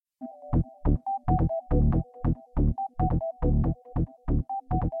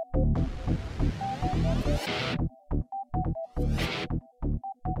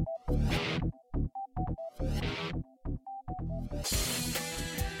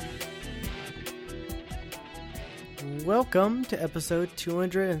Welcome to episode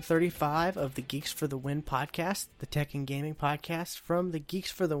 235 of the Geeks for the Win podcast, the tech and gaming podcast from the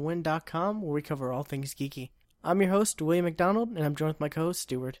geeksforthewin.com, where we cover all things geeky. I'm your host, William McDonald, and I'm joined with my co-host,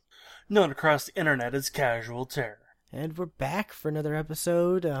 Stuart. Known across the internet as Casual Terror. And we're back for another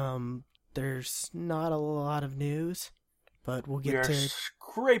episode. There's not a lot of news, but we'll get to...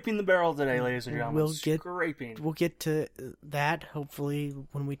 scraping the barrel today, ladies and gentlemen. We'll get to that, hopefully,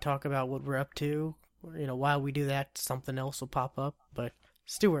 when we talk about what we're up to. You know, while we do that, something else will pop up. But,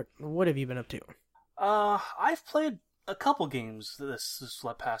 Stuart, what have you been up to? I've played a couple games this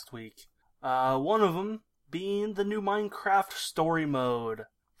past week. One of them being the new Minecraft story mode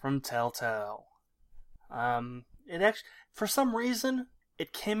from Telltale. It actually, for some reason,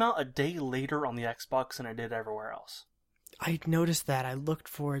 it came out a day later on the Xbox than it did everywhere else. I noticed that. I looked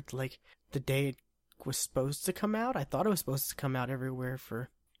for it, like, the day it was supposed to come out. I thought it was supposed to come out everywhere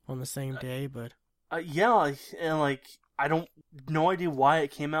on the same day, but... Yeah, and I don't no idea why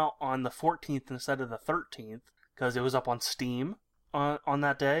it came out on the 14th instead of the 13th, because it was up on Steam on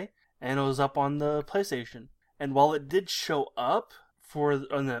that day, and it was up on the PlayStation. And while it did show up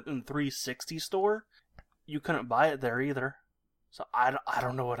in the 360 store, you couldn't buy it there either. So I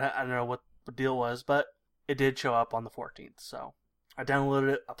don't know what the deal was, but it did show up on the 14th. So I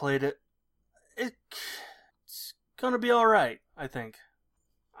downloaded it, I played it. It's gonna be all right, I think.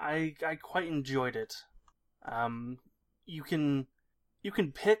 I quite enjoyed it. You can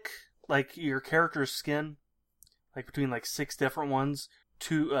pick your character's skin, between 6 different ones,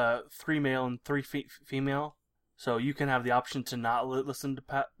 3 male and 3 female. So you can have the option to not listen to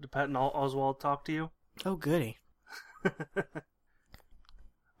Pat and Oswald talk to you. Oh, goody.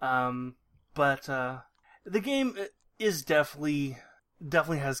 But the game is definitely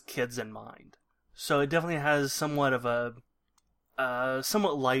has kids in mind. So it definitely has somewhat of a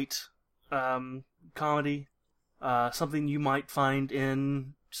somewhat light comedy, something you might find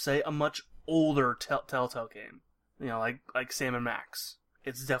in, say, a much older Telltale game, like Sam & Max.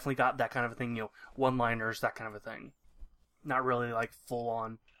 It's definitely got that kind of a thing, one-liners, that kind of a thing. Not really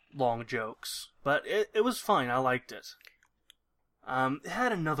full-on long jokes, but it was fine. I liked it. It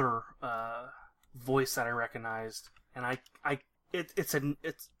had another voice that I recognized, and I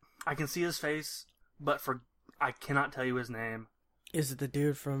can see his face, but I cannot tell you his name. Is it the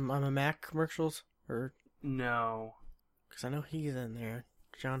dude from I'm a Mac commercials? Or no. Because I know he's in there.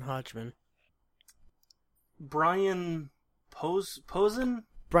 John Hodgman. Brian Posehn?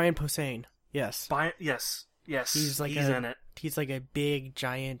 Brian Posehn, yes. Yes. He's in it. He's like a big,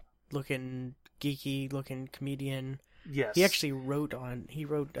 giant looking, geeky looking comedian. Yes. He actually wrote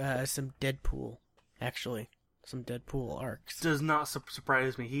some Deadpool, actually. Some Deadpool arcs. Does not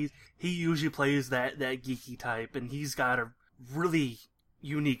surprise me. He usually plays that geeky type, and he's got a really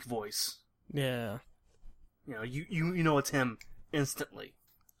unique voice. Yeah. You know it's him instantly.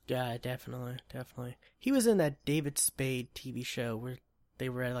 Yeah, definitely. He was in that David Spade TV show where they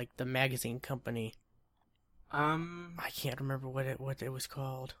were at the magazine company. I can't remember what it was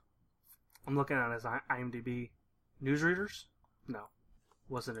called. I'm looking at his IMDb. Newsreaders? No.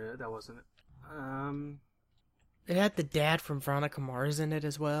 That wasn't it. It had the dad from Veronica Mars in it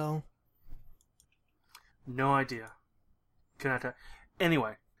as well. No idea.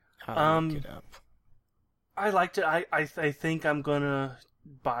 Anyway, I'll look it up. I liked it. I think I'm gonna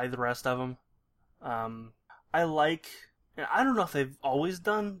buy the rest of them. I don't know if they've always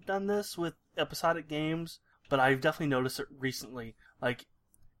done this with episodic games, but I've definitely noticed it recently.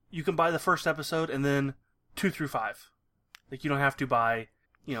 You can buy the first episode and then 2 through 5. You don't have to buy,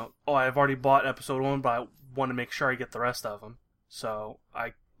 I've already bought episode 1, but I want to make sure I get the rest of them. So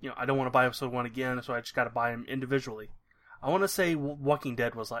I don't want to buy episode 1 again, so I just got to buy them individually. I want to say Walking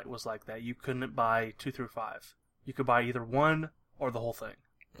Dead was like that. You couldn't buy 2 through 5. You could buy either 1 or the whole thing.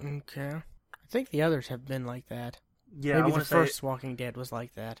 Okay. I think the others have been like that. Yeah, maybe the first Walking Dead was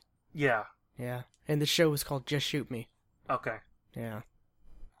like that. Yeah. Yeah. And the show was called Just Shoot Me. Okay. Yeah.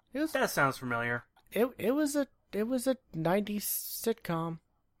 That sounds familiar. It was a 90s sitcom,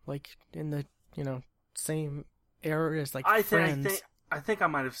 in the same era as Friends. I think I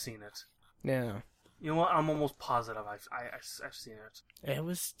might have seen it. Yeah. You know what? I'm almost positive I've seen it. It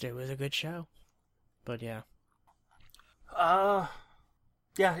was a good show, but yeah.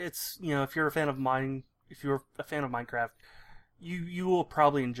 Yeah. It's if you're a fan of Minecraft, you will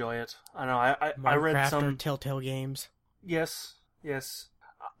probably enjoy it. I know. I read some or Telltale Games. Yes.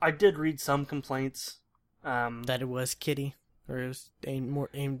 I did read some complaints. That it was kiddie, or it was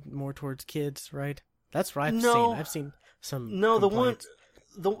aimed more towards kids, right? That's what I've No. seen. I've seen some. No, complaints.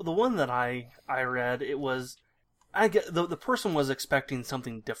 the one that I read, it was, I get the person was expecting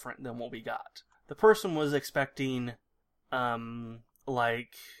something different than what we got. The person was expecting,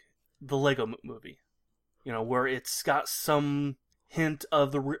 like the Lego movie, where it's got some hint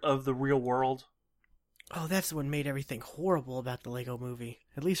of the real world. Oh, that's what made everything horrible about the Lego movie.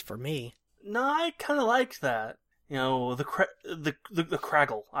 At least for me. No, I kind of liked that. The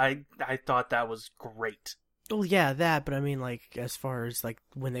Craggle. I thought that was great. Oh yeah, that. But I mean, like as far as like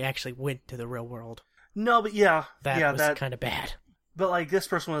when they actually went to the real world. No, but yeah, that was kind of bad. But like this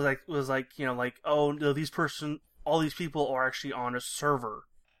person was like oh no, all these people are actually on a server,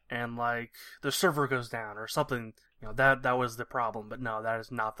 and like the server goes down or something. That was the problem. But no, that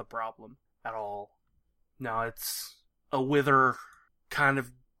is not the problem at all. No, it's a wither kind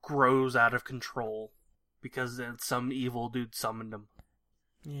of grows out of control because some evil dude summoned him.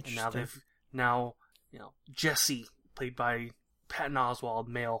 And now Jesse, played by Patton Oswalt,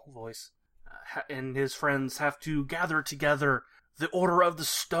 male voice, and his friends have to gather together the Order of the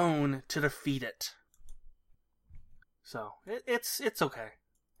Stone to defeat it. So it's okay.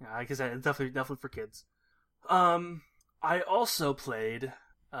 Yeah, like I said, it's definitely for kids. I also played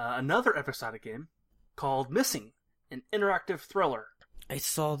another episodic game called Missing, an interactive thriller. I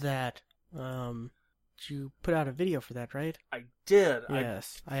saw that. You put out a video for that, right? I did.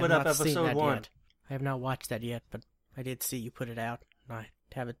 Yes, I put up episode 1. Yet. I have not watched that yet, but I did see you put it out. I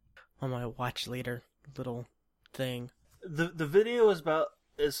have it on my watch later little thing. The video is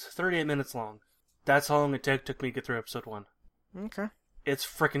 38 minutes long. That's how long it took me to get through episode 1. Okay. It's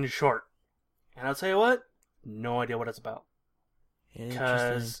freaking short. And I'll tell you what, no idea what it's about.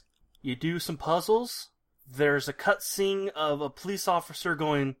 Because you do some puzzles, there's a cutscene of a police officer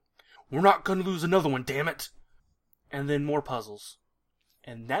going, "We're not going to lose another one, damn it!" And then more puzzles.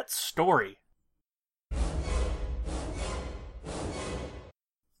 And that's story.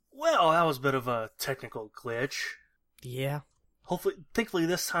 Well, that was a bit of a technical glitch. Yeah. Thankfully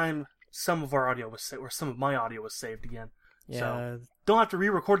this time some of our audio was saved, or some of my audio was saved again. Yeah. So, don't have to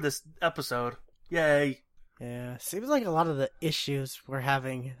re-record this episode. Yay. Yeah, seems like a lot of the issues we're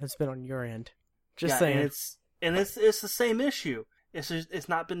having has been on your end. Just yeah, saying. And it's the same issue. It's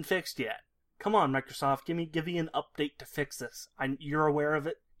not been fixed yet. Come on, Microsoft, give me an update to fix this. You're aware of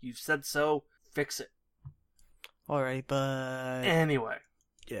it. You've said so. Fix it. Alright, but anyway,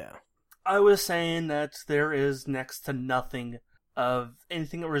 yeah, I was saying that there is next to nothing of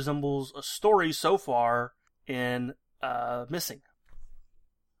anything that resembles a story so far in Missing.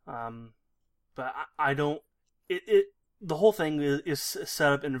 But I don't. The whole thing is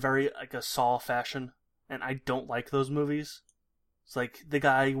set up in very like a Saw fashion, and I don't like those movies. It's like the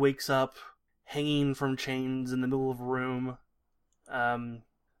guy wakes up hanging from chains in the middle of a room.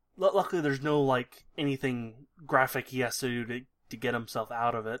 Luckily, there's no like anything graphic he has to do to get himself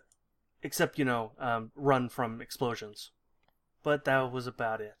out of it, except run from explosions. But that was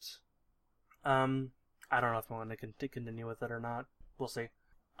about it. I don't know if I want to continue with it or not. We'll see.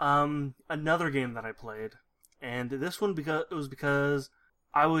 Another game that I played, and this one because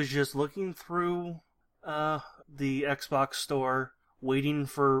I was just looking through the Xbox store, waiting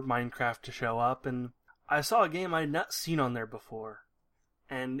for Minecraft to show up, and I saw a game I had not seen on there before,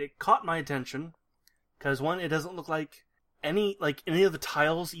 and it caught my attention because one, it doesn't look like any of the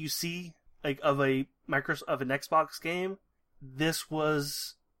tiles you see like of an Xbox game. This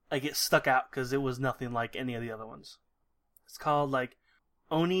was like it stuck out because it was nothing like any of the other ones. It's called like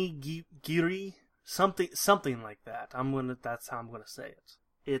Onigiri, something like that. That's how I'm gonna say it.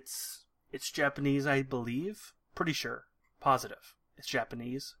 It's Japanese, I believe. Pretty sure. Positive. It's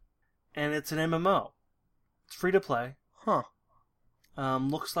Japanese. And it's an MMO. It's free to play. Huh.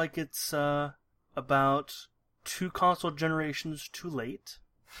 Looks like it's about 2 console generations too late.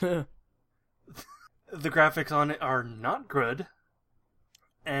 The graphics on it are not good.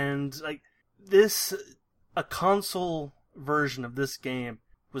 And like a console version of this game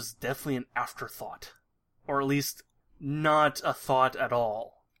was definitely an afterthought, or at least not a thought at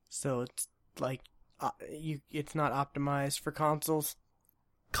all. So it's like it's not optimized for consoles.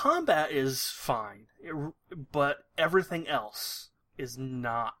 Combat is fine, but everything else is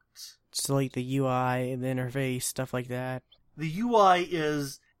not. So like the UI and the interface, stuff like that. The UI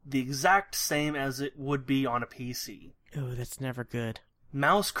is the exact same as it would be on a PC. Oh, that's never good.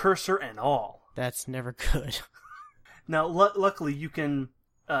 Mouse cursor and all. That's never good. Now, luckily, you can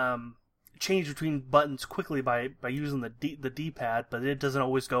change between buttons quickly by using the D-pad, but it doesn't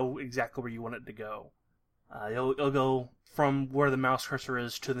always go exactly where you want it to go. It'll go from where the mouse cursor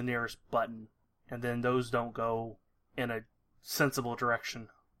is to the nearest button, and then those don't go in a sensible direction.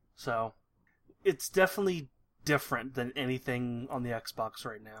 So, it's definitely different than anything on the Xbox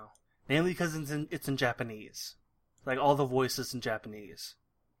right now. Mainly because it's in Japanese. Like, all the voices in Japanese.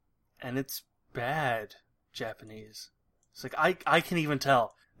 And it's bad Japanese. It's like, I can even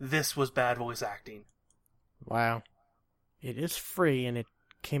tell this was bad voice acting. Wow. It is free, and it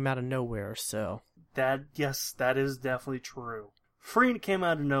came out of nowhere, so... Yes, that is definitely true. Free and it came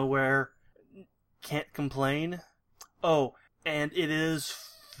out of nowhere. Can't complain. Oh, and it is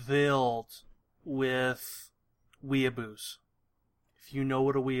filled with weeaboos. If you know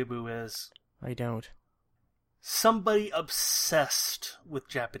what a weeaboo is. I don't. Somebody obsessed with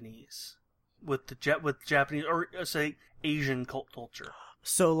Japanese. With Japanese, or say, Asian culture.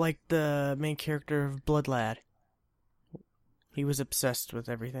 So, like the main character of Blood Lad. He was obsessed with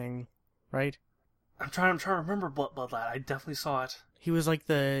everything, right? I'm trying to remember Blood Lad. I definitely saw it. He was like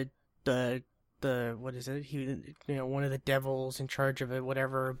the what is it? He, one of the devils in charge of it,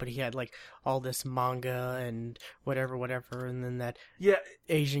 whatever. But he had like all this manga and whatever, and then that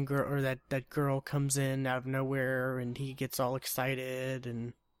Asian girl or that girl comes in out of nowhere, and he gets all excited.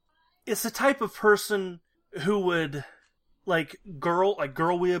 And it's the type of person who would girl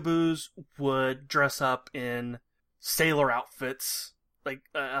weeaboos would dress up in sailor outfits,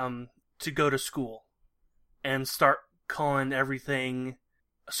 to go to school, and start calling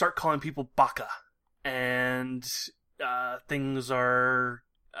people baka, and things are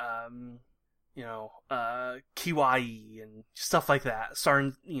kiwai and stuff like that.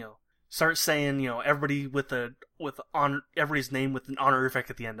 Start saying everybody everybody's name with an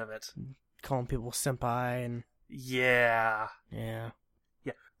honorific at the end of it. Calling people senpai and yeah.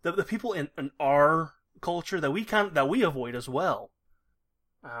 The people in our culture that we avoid as well.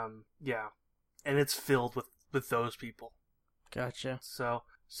 And it's filled with those people. Gotcha. So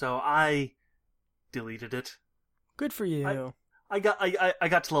I deleted it. Good for you. I got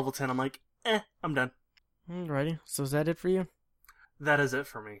to level 10. I'm like, I'm done. Alrighty. So is that it for you? That is it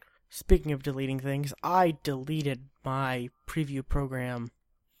for me. Speaking of deleting things, I deleted my preview program.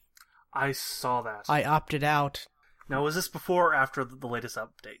 I saw that. I opted out. Now, was this before or after the latest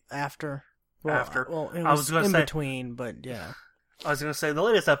update? After. Well, after. Well, it was in between, but yeah. I was going to say, the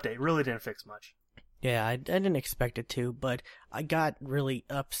latest update really didn't fix much. Yeah, I didn't expect it to, but I got really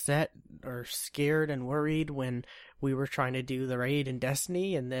upset or scared and worried when we were trying to do the raid in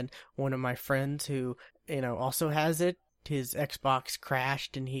Destiny, and then one of my friends who, also has it, his Xbox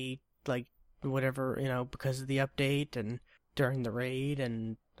crashed, and he, because of the update and during the raid,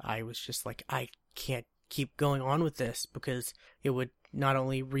 and I was just like, I can't keep going on with this, because it would not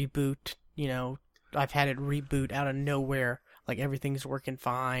only reboot, I've had it reboot out of nowhere, like everything's working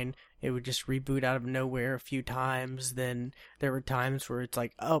fine. It would just reboot out of nowhere a few times. Then there were times where it's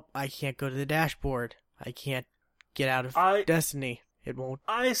like, oh, I can't go to the dashboard. I can't get out of Destiny. It won't.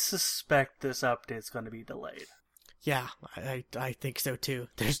 I suspect this update's going to be delayed. Yeah, I think so too.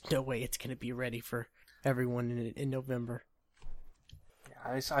 There's no way it's going to be ready for everyone in November.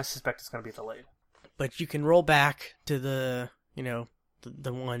 Yeah, I suspect it's going to be delayed. But you can roll back to the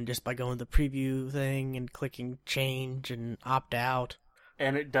one just by going to the preview thing and clicking change and opt out.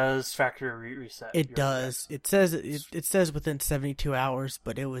 And it does factory reset. It does. It says within 72 hours,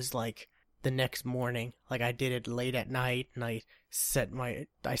 but it was like the next morning. Like I did it late at night, and I set my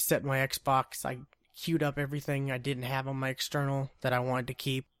Xbox. I queued up everything I didn't have on my external that I wanted to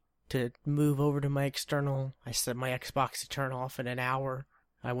keep to move over to my external. I set my Xbox to turn off in an hour.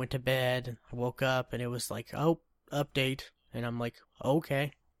 I went to bed. I woke up, and it was like, oh, update. And I'm like,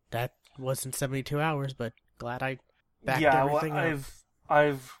 okay, that wasn't 72 hours, but glad I backed everything up.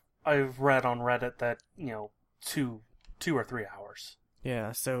 I've read on Reddit that 2 or 3 hours.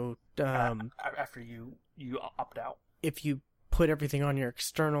 Yeah, so after you opt out, if you put everything on your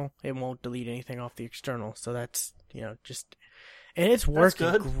external, it won't delete anything off the external. So that's just, and it's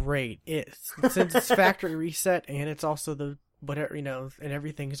working great. Since it's factory reset and it's also the whatever and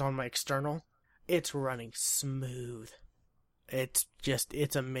everything's on my external, it's running smooth. It's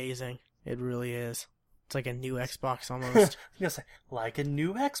amazing. It really is. It's like a new Xbox almost. Like a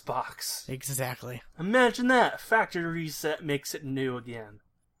new Xbox. Exactly. Imagine that. Factory reset makes it new again.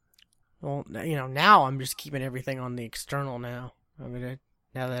 Well, now I'm just keeping everything on the external now. I mean,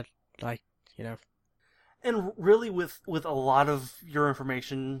 now that, And really, with a lot of your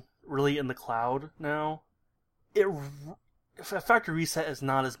information really in the cloud now, factory reset is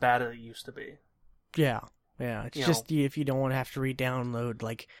not as bad as it used to be. Yeah. Yeah, it's just if you don't want to have to re-download,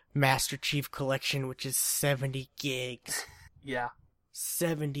 like, Master Chief Collection, which is 70 gigs. Yeah.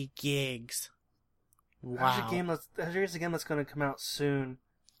 70 gigs. Wow. There's a game that's going to come out soon.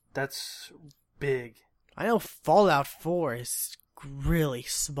 That's big. I know Fallout 4 is really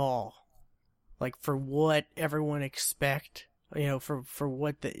small. like for what everyone expect, for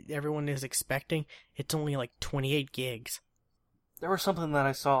what everyone is expecting, it's only like 28 gigs. There was something that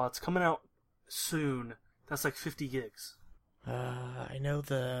I saw. It's coming out soon. That's like 50 gigs. I know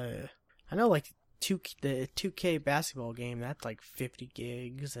like the 2K basketball game, that's like 50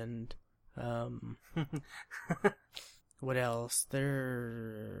 gigs, and what else? I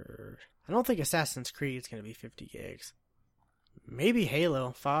don't think Assassin's Creed is going to be 50 gigs. Maybe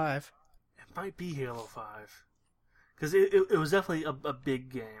Halo 5. It might be Halo 5. Because it was definitely a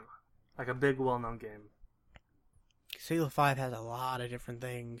big game. Like a big, well-known game. Halo 5 has a lot of different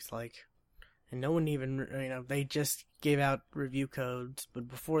things, and no one even, they just gave out review codes, but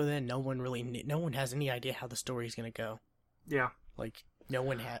before then, no one has any idea how the story's going to go. Yeah. Like, no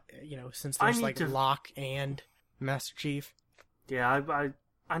one had, since there's Locke and Master Chief. Yeah,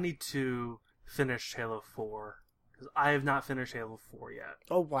 I need to finish Halo 4, because I have not finished Halo 4 yet.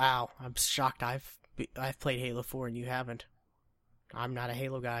 Oh, wow. I'm shocked I've played Halo 4 and you haven't. I'm not a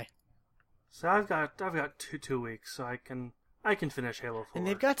Halo guy. So I've got 2 weeks, so I can finish Halo 4. And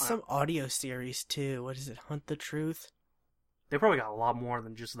they've got some audio series too. What is it? Hunt the Truth? They probably got a lot more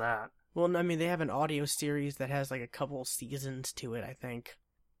than just that. Well, I mean, they have an audio series that has like a couple seasons to it, I think.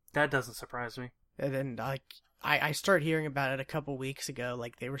 That doesn't surprise me. And then I started hearing about it a couple weeks ago.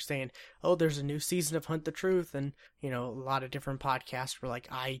 Like they were saying, "Oh, there's a new season of Hunt the Truth," and a lot of different podcasts were like,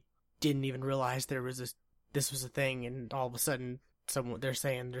 "I didn't even realize this was a thing," and all of a sudden, they're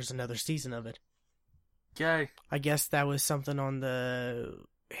saying there's another season of it. Yay! I guess that was something on the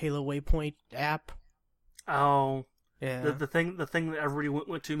Halo Waypoint app. Oh, yeah. The thing that everybody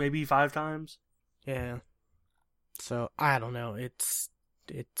went to maybe 5 times. Yeah. So I don't know. It's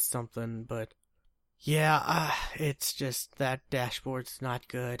something, but yeah, it's just that dashboard's not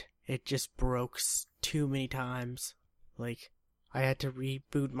good. It just broke too many times. Like I had to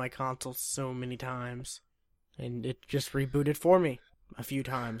reboot my console so many times, and it just rebooted for me a few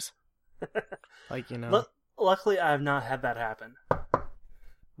times. Luckily, I have not had that happen.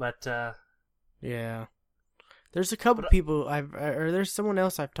 But yeah, there's a couple people there's someone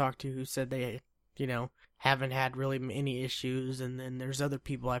else I've talked to who said they, haven't had really any issues, and then there's other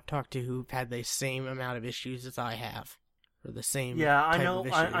people I've talked to who've had the same amount of issues as I have, or the same. Yeah, I type know. Of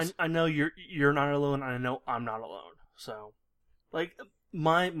issues. I know you're not alone. I know I'm not alone. So, like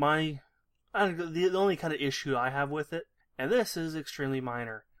the only kind of issue I have with it, and this is extremely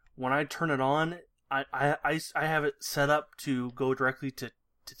minor. When I turn it on, I have it set up to go directly to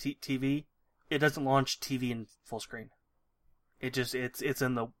TV. It doesn't launch TV in full screen. It just it's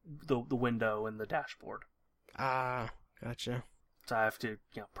in the window in the dashboard. Ah, gotcha. So I have to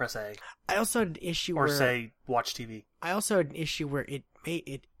press A. I also had an issue or say watch TV. I also had an issue where it made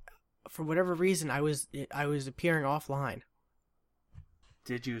it, for whatever reason, I was appearing offline.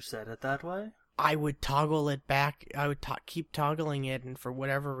 Did you set it that way? I would toggle it back. I would keep toggling it, and for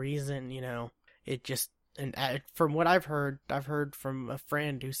whatever reason, it just. And from what I've heard from a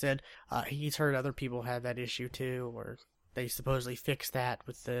friend who said he's heard other people had that issue too, or they supposedly fixed that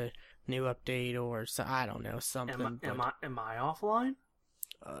with the new update, or so, I don't know, something. Am I offline?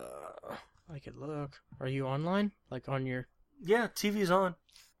 I could look. Are you online? Like on your? Yeah, TV's on.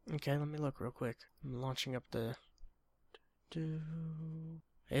 Okay, let me look real quick. I'm launching up the.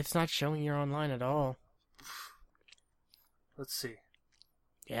 It's not showing you're online at all. Let's see.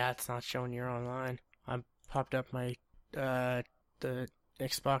 Yeah, it's not showing you're online. I popped up my the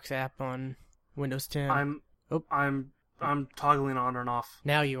Xbox app on Windows 10. I'm toggling on and off.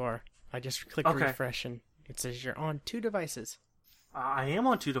 Now you are. I just clicked refresh and it says you're on 2 devices. I am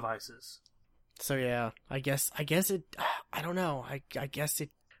on 2 devices. So yeah, I guess it. I don't know. I guess it,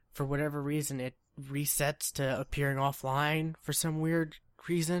 for whatever reason, it resets to appearing offline for some weird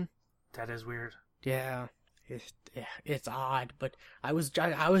reason. That is weird. Yeah, it's odd. But I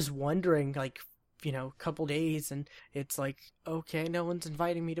was wondering, like, a couple days, and it's like, okay, no one's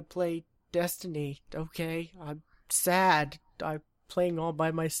inviting me to play Destiny. Okay, I'm sad. I'm playing all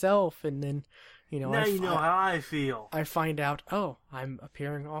by myself, and then, now you know how I feel. I find out, oh, I'm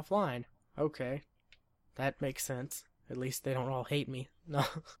appearing offline. Okay, that makes sense. At least they don't all hate me. No.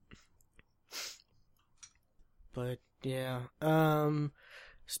 But yeah.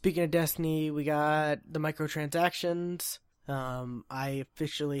 Speaking of Destiny, we got the microtransactions. I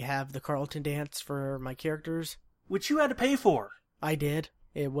officially have the Carlton dance for my characters, which you had to pay for. I did.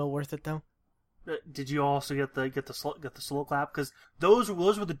 It well worth it though. Did you also get the slow clap? Because those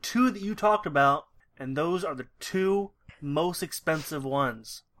were the 2 that you talked about, and those are the 2 most expensive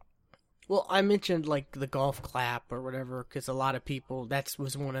ones. Well, I mentioned like the golf clap or whatever, because a lot of people, that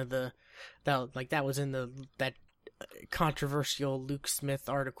was one of that was in that controversial Luke Smith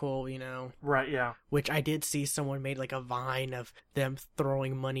article, Right, yeah. which I did see someone made like a vine of them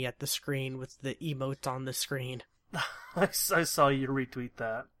throwing money at the screen with the emotes on the screen. I saw you retweet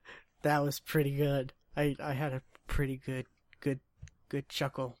that. That was pretty good. I had a pretty good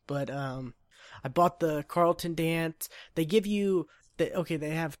chuckle. But I bought the Carlton Dance. They give you they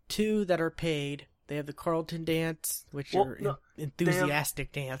have two that are paid. They have the Carlton Dance, which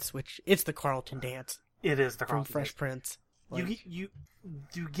enthusiastic dance, which it's the Carlton Dance. It is the from Carlton Fresh Dance. Prince.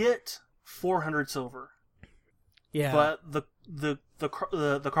 You get 400 silver. Yeah. But the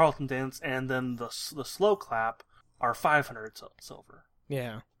Carlton Dance and then the slow clap are 500 silver.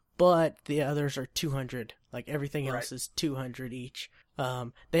 Yeah. But the others are 200. Like everything else Right. is 200 each.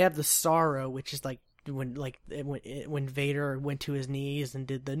 They have the Sorrow, which is like when Vader went to his knees and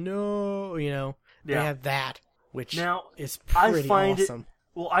did the no, They Yeah. have that, which Now, is pretty awesome.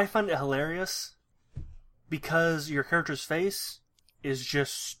 I find it hilarious because your character's face is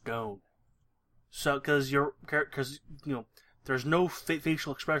just stone. So, because there's no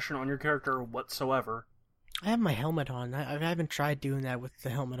facial expression on your character whatsoever. I have my helmet on. I haven't tried doing that with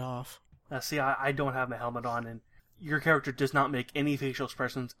the helmet off. See, I don't have my helmet on, and your character does not make any facial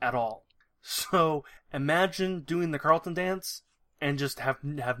expressions at all. So, imagine doing the Carlton Dance and just have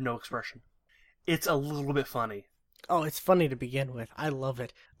no expression. It's a little bit funny. Oh, it's funny to begin with. I love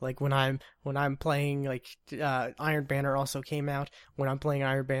it. Like when I'm playing, like Iron Banner also came out. When I'm playing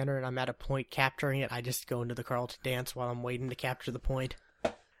Iron Banner and I'm at a point capturing it, I just go into the Carlton Dance while I'm waiting to capture the point.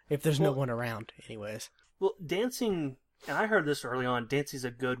 If there's no one around, anyways. Well, dancing, and I heard this early on, dancing's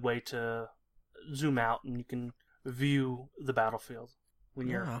a good way to zoom out and you can view the battlefield when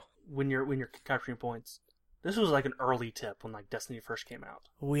you're capturing points. This was like an early tip when like Destiny first came out.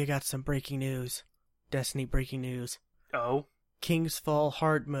 We got some breaking news. Destiny breaking news. Oh? King's Fall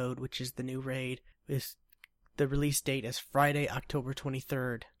Hard Mode, which is the new raid, is the release date is Friday, October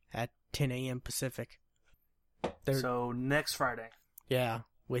 23rd at 10 a.m. Pacific. So next Friday. Yeah,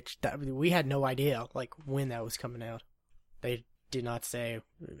 we had no idea like when that was coming out. They did not say.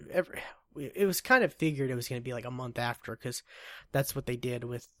 It was kind of figured it was going to be like a month after, because that's what they did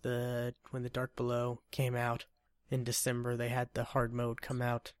with when the Dark Below came out in December. They had the hard mode come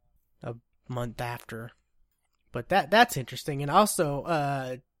out a month after. But that's interesting. And also,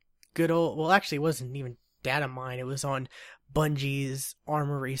 actually it wasn't even data mine. It was on Bungie's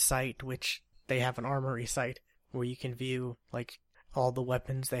Armory site, which they have an Armory site where you can view like all the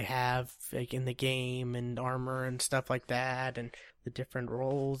weapons they have like in the game and armor and stuff like that, and the different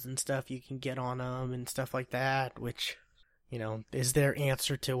roles and stuff you can get on them and stuff like that, which, is their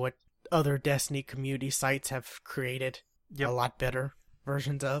answer to what other Destiny community sites have created. Yep. A lot better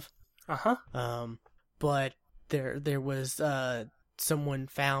versions of. Uh-huh. But there was someone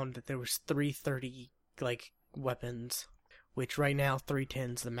found that there was 330 like weapons, which right now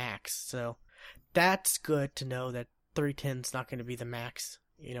 310's the max. So that's good to know that 310's not going to be the max,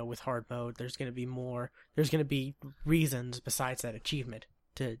 with hard mode. There's going to be more. There's going to be reasons besides that achievement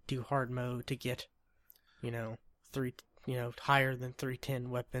to do hard mode to get, higher than 310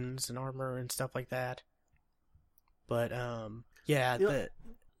 weapons and armor and stuff like that. But yeah, go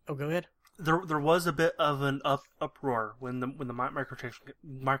ahead. There was a bit of an uproar when the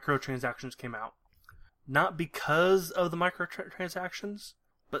microtransactions came out. Not because of the microtransactions,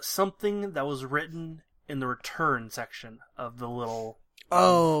 but something that was written in the return section of the little...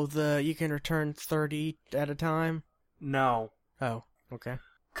 you can return 30 at a time? No. Oh, okay.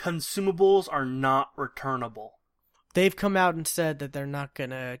 Consumables are not returnable. They've come out and said that they're not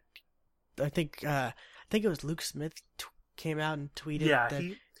gonna... I think it was Luke Smith came out and tweeted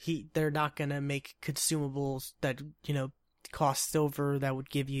that they're not gonna make consumables that, cost silver that would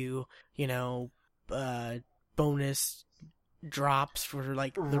give you, bonus drops for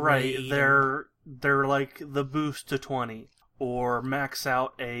like the raid. They're like the boost to 20 or max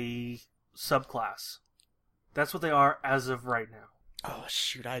out a subclass. That's what they are as of right now. Oh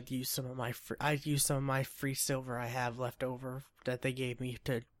shoot! I'd use some of my free silver I have left over that they gave me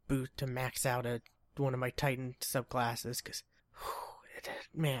to max out one of my Titan subclasses, because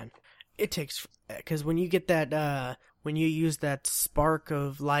it takes, because when you get that when you use that spark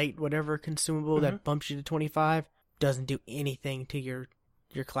of light whatever consumable that bumps you to 25, doesn't do anything to your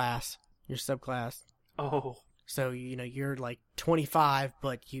class, your subclass. Oh. So, you're like 25,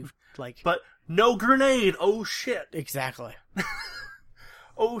 but you like... But no grenade! Oh shit! Exactly.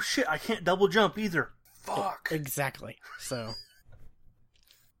 Oh shit, I can't double jump either. Fuck. Exactly. So,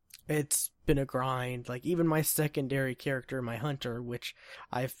 it's been a grind. Like, even my secondary character, my hunter, which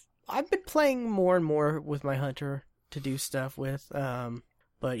I've been playing more and more with my hunter to do stuff with,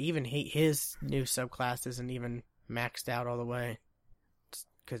 but even his new subclass isn't even maxed out all the way.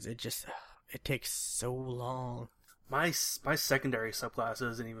 Because it takes so long. My secondary subclass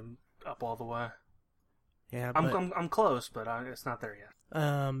isn't even up all the way. Yeah, but I'm close, but it's not there yet.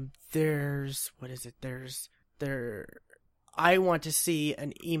 There's what is it? I want to see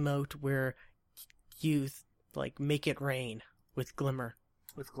an emote where you like make it rain with glimmer.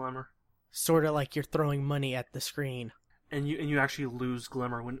 With glimmer. Sort of like you're throwing money at the screen. And you actually lose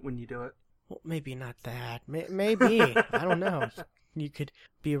glimmer when you do it. Well, maybe not that. Maybe I don't know. You could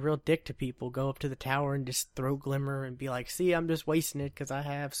be a real dick to people. Go up to the tower and just throw glimmer and be like, "See, I'm just wasting it because I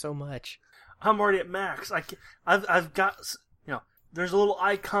have so much." I'm already at max. I've got, you know, there's a little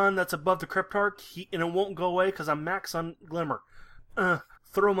icon that's above the Cryptarch, and it won't go away because I'm max on glimmer.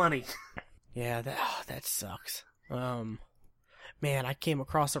 Throw money. Yeah, that sucks. Man, I came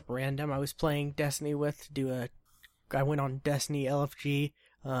across a random I was playing Destiny with to I went on Destiny LFG,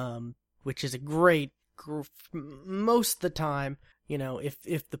 which is a great group most of the time. You know,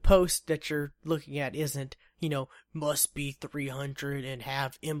 if the post that you're looking at isn't, you know, must be 300 and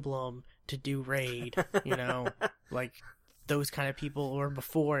have emblem to do raid, you know, like those kind of people, or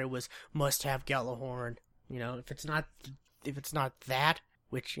before it was must have Gjallarhorn. You know, if it's not that,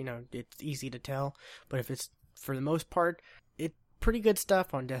 which, you know, it's easy to tell, but if it's, for the most part, it's pretty good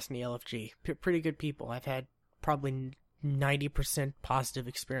stuff on Destiny LFG. Pretty good people. I've had probably 90% positive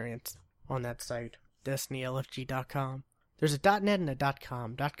experience on that site, DestinyLFG.com. There's a .net and a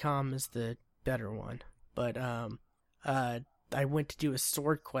 .com. .com is the better one. But I went to do a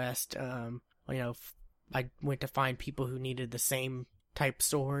sword quest. You know, I went to find people who needed the same type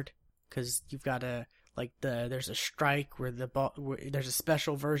sword, because you've got to, like, there's a strike where there's a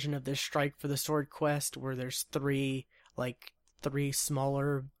special version of this strike for the sword quest where there's three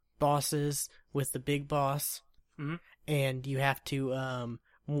smaller bosses with the big boss. Mm-hmm. And you have to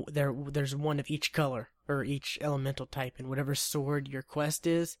there's one of each color or each elemental type, and whatever sword your quest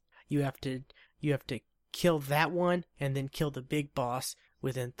is, you have to kill that one and then kill the big boss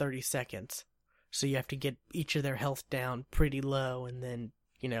within 30 seconds. So you have to get each of their health down pretty low and then,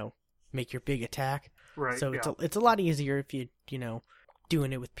 you know, make your big attack. Right. So yeah. it's a lot easier if you know,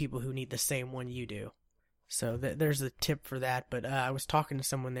 doing it with people who need the same one you do. So there's a tip for that. But I was talking to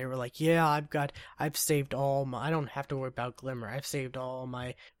someone, they were like, yeah, I've saved all my, I don't have to worry about glimmer. I've saved all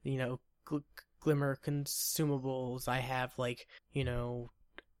my, you know, glimmer consumables. I have, like, you know,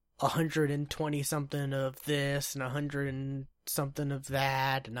 120 something of this and 100 and something of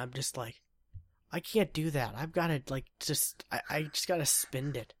that. And I'm just like, I can't do that. I've got to, like, I just got to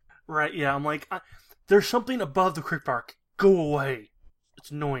spend it. Right, yeah. I'm like, there's something above the Cryptarch. Go away.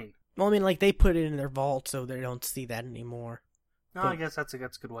 It's annoying. Well, I mean, like, they put it in their vault so they don't see that anymore. No, I guess that's a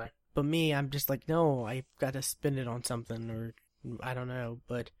good way. But me, I'm just like, no, I've got to spend it on something, or I don't know,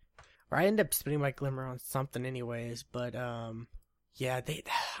 or I end up spending my glimmer on something anyways, but, yeah,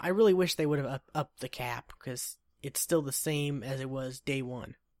 I really wish they would have upped the cap, because it's still the same as it was day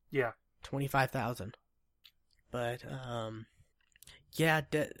one. Yeah. 25,000. But, yeah,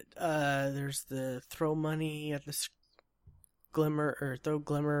 there's the throw money at the glimmer, or throw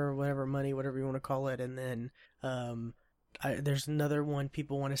glimmer, or whatever you want to call it, and then, there's another one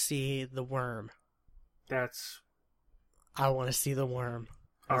people want to see, the worm. I want to see the worm.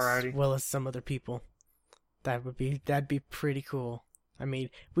 Alrighty. As well as some other people. That'd be pretty cool. I mean,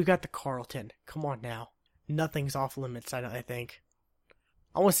 we got the Carlton. Come on now. Nothing's off limits, I think.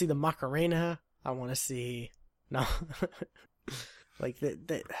 I want to see the Macarena. I want to see... No. Like,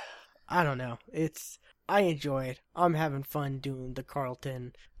 I don't know. I enjoy it. I'm having fun doing the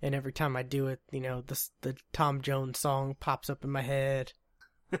Carlton, and every time I do it, you know, the Tom Jones song pops up in my head.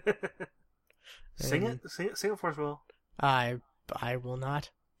 Sing it for us, Will. I will not.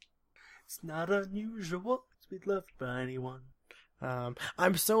 It's not unusual to be loved by anyone.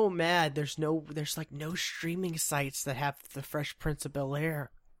 I'm so mad. There's no streaming sites that have the Fresh Prince of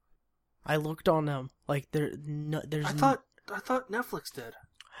Bel-Air. I looked on them. Like, there's. I thought Netflix did.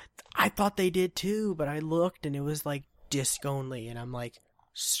 I thought they did too, but I looked and it was like disc only, and I'm like,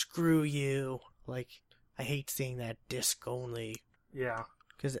 screw you. Like, I hate seeing that disc only. Yeah.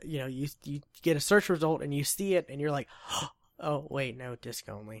 Because, you know, you get a search result and you see it and you're like, oh wait, no, disc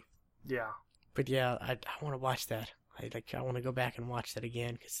only. Yeah. But yeah, I want to watch that. I want to go back and watch that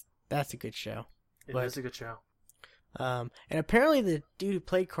again, because that's a good show. It is a good show. And apparently the dude who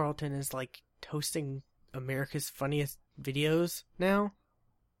played Carlton is like hosting America's Funniest Videos now.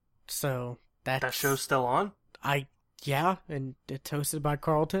 So that show's still on? Yeah, and it's hosted by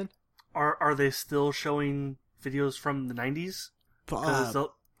Carlton. Are they still showing videos from the 90s?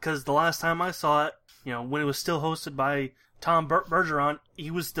 Because the last time I saw it, you know, when it was still hosted by Tom Bergeron,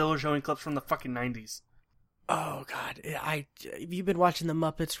 he was still showing clips from the fucking 90s. Oh God, have you been watching the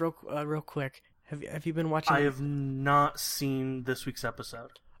Muppets real quick? Have you been watching? I have not seen this week's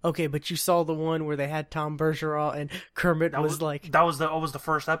episode. Okay, but you saw the one where they had Tom Bergeron and Kermit was like... That was the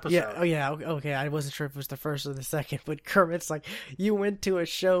first episode. Yeah, oh yeah, okay, I wasn't sure if it was the first or the second, but Kermit's like, you went to a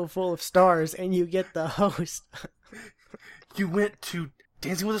show full of stars and you get the host. You went to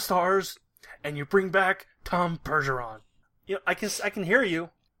Dancing with the Stars and you bring back Tom Bergeron. You know, I can hear you.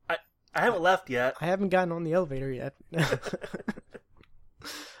 I haven't left yet. I haven't gotten on the elevator yet.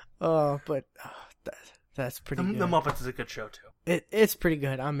 That's pretty good. The Muppets is a good show too. It's pretty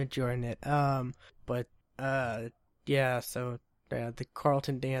good. I'm enjoying it. Yeah. So the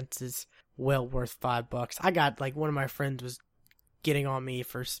Carlton dance is well worth $5. I got one of my friends was getting on me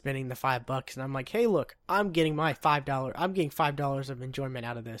for spending the $5, and I'm like, hey, look, I'm getting my $5. I'm getting $5 of enjoyment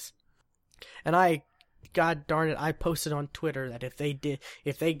out of this, and God darn it, I posted on Twitter that if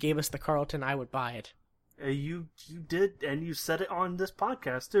they gave us the Carlton, I would buy it. You did, and you said it on this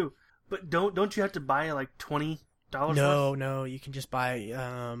podcast too. But don't you have to buy $20? No, you can just buy.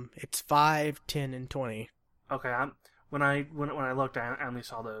 It's $5, $10, and $20. Okay, when I looked, I only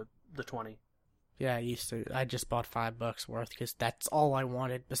saw the 20. Yeah, I just bought $5 worth because that's all I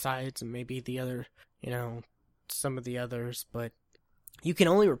wanted. Besides maybe the other, some of the others, but you can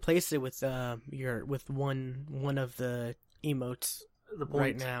only replace it with with one of the emotes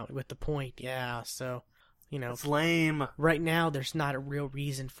right now with the point. Yeah, so. It's lame. Right now, there's not a real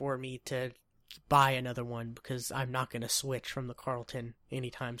reason for me to buy another one because I'm not going to switch from the Carlton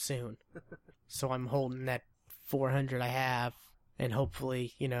anytime soon. So I'm holding that 400 I have, and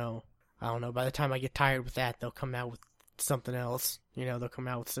hopefully, I don't know, by the time I get tired with that, they'll come out with something else. They'll come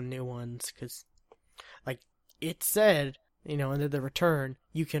out with some new ones because, it said, under the return,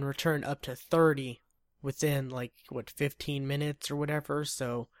 you can return up to 30 within, 15 minutes or whatever,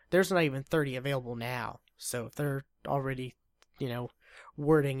 so there's not even 30 available now. So if they're already,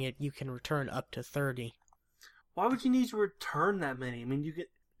 wording it, you can return up to 30. Why would you need to return that many? I mean,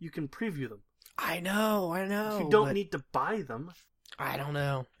 you can preview them. I know. You don't need to buy them. I don't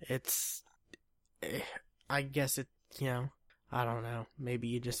know. I guess I don't know. Maybe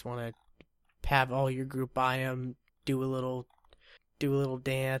you just want to have all your group buy them, do a little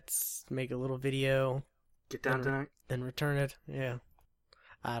dance, make a little video. Get down tonight. Then return it. Yeah.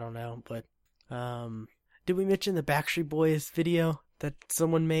 I don't know, but, did we mention the Backstreet Boys video that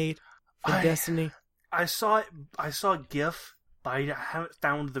someone made for Destiny? I saw a GIF, but I haven't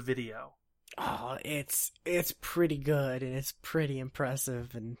found the video. Oh, it's pretty good and it's pretty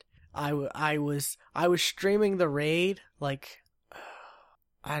impressive. And I was streaming the raid I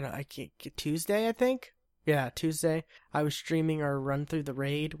can't get Tuesday, I think. Yeah, Tuesday. I was streaming our run through the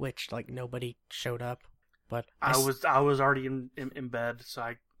raid, which nobody showed up. But I was already in bed,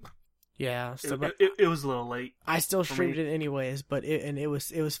 so yeah, so it was a little late. I still streamed it anyways, but it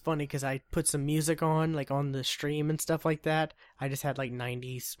was funny because I put some music on on the stream and stuff like that. I just had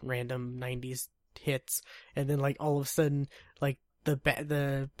random 90s hits, and then all of a sudden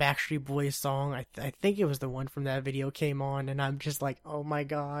the Backstreet Boys song, I think it was the one from that video, came on, and I'm just oh my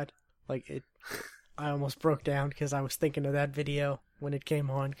god, I almost broke down because I was thinking of that video when it came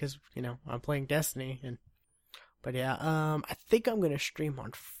on because I'm playing Destiny and. But yeah, I think I'm going to stream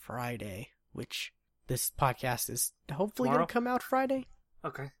on Friday, which this podcast is hopefully going to come out Friday.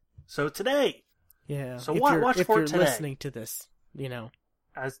 Okay. So today. Yeah. So watch if for you're today. Listening to this,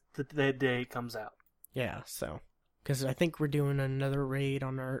 As the day comes out. Yeah, so. Because I think we're doing another raid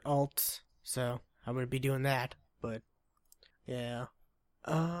on our alts, so I'm going to be doing that. But, yeah.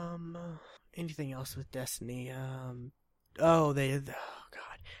 Anything else with Destiny? Oh,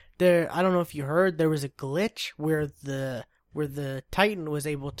 God. I don't know if you heard, there was a glitch where the Titan was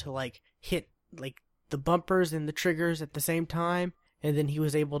able to hit the bumpers and the triggers at the same time, and then he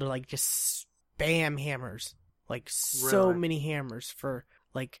was able to just spam hammers, so many hammers for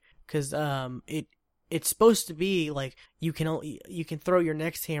because it's supposed to be you can throw your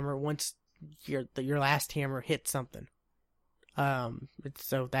next hammer once your last hammer hits something.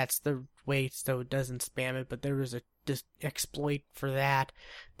 So that's the way so it doesn't spam it, but there was a exploit for that.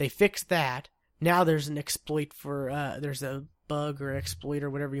 They fixed that. Now there's an exploit for there's a bug or exploit or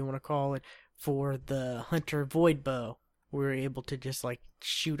whatever you want to call it for the Hunter Void Bow. We're able to just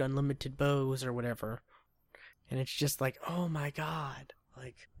shoot unlimited bows or whatever. And it's just oh my god.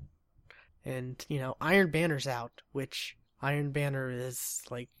 And Iron Banner's out, which Iron Banner is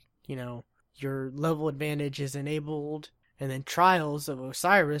your level advantage is enabled, and then Trials of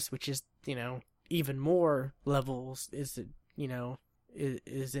Osiris, which is even more levels is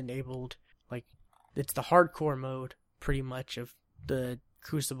enabled. It's the hardcore mode pretty much of the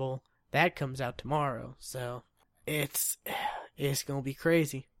Crucible, that comes out tomorrow. So it's gonna be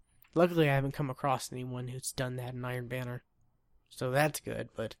crazy. Luckily, I haven't come across anyone who's done that in Iron Banner, so that's good.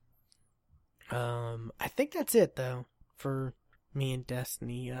 But I think that's it though for me and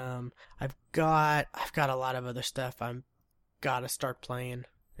Destiny. I've got a lot of other stuff I'm gotta start playing,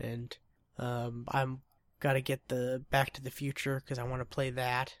 and I'm gotta get the Back to the Future because I want to play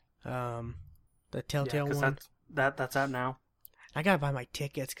that. The Telltale one. That's out now. I gotta buy my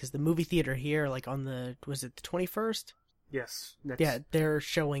tickets because the movie theater here, like was it the 21st? Yes. Yeah, they're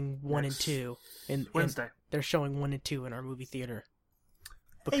showing 1 and 2. Wednesday. They're showing 1 and 2 in our movie theater.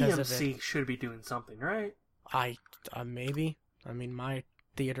 Because AMC should be doing something, right? Maybe. I mean, my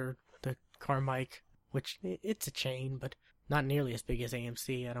theater, the Carmike, which it's a chain, but not nearly as big as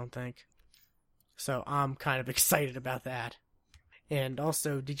AMC, I don't think. So I'm kind of excited about that. And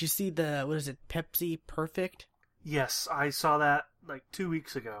also, did you see Pepsi Perfect? Yes, I saw that like 2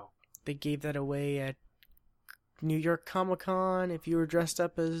 weeks ago. They gave that away at New York Comic-Con if you were dressed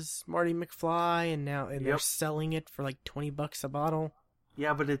up as Marty McFly, and they're selling it for like $20 a bottle.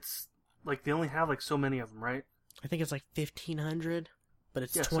 Yeah, but it's like they only have like so many of them, right? I think it's like 1,500, but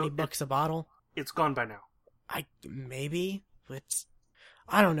it's $20 a bottle. It's gone by now. Maybe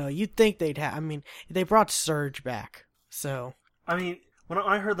I don't know. You'd think they'd have. I mean, they brought Surge back, so. I mean, when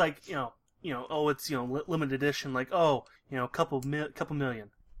I heard like oh, it's limited edition, like couple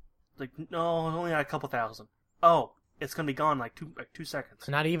million, like no, only a couple thousand. Oh, it's gonna be gone like 2 seconds.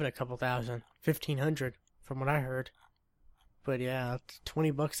 Not even a couple thousand, 1,500 from what I heard. But yeah,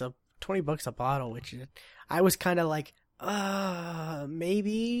 $20 a bottle, which I was kind of like,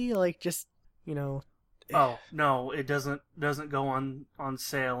 maybe like just Oh no, it doesn't go on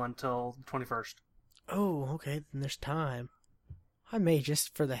sale until the 21st. Oh, okay, then there's time. I may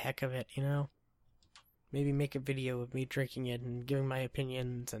just for the heck of it, maybe make a video of me drinking it and giving my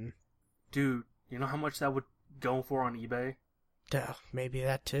opinions and. Dude, you know how much that would go for on eBay? Duh, maybe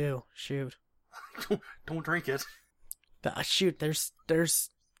that too. Shoot. Don't drink it. Shoot, there's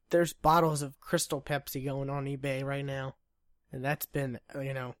bottles of Crystal Pepsi going on eBay right now, and that's been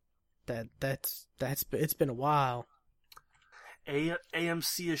it's been a while.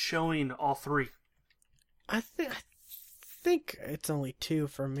 AMC is showing all 3. I think it's only 2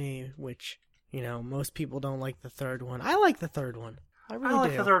 for me, which most people don't like the third one. I like the third one. I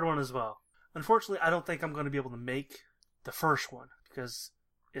like the third one as well. Unfortunately, I don't think I'm going to be able to make the first one because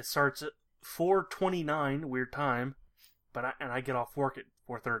it starts at 4:29 weird time, but I get off work at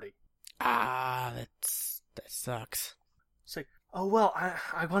 4:30. Ah, that sucks. Say, oh well,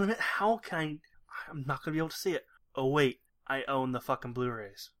 I want to admit, how can I'm not going to be able to see it. Oh wait, I own the fucking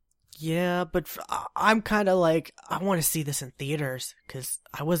Blu-rays. Yeah, but I'm kind of like, I want to see this in theaters because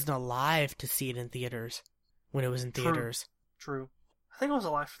I wasn't alive to see it in theaters when it was in theaters. True. I think I was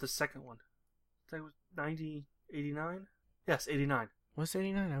alive for the second one. I think it was 89? Yes, 89. Was it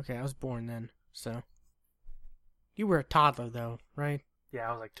 89? Okay, I was born then, so. You were a toddler though, right? Yeah,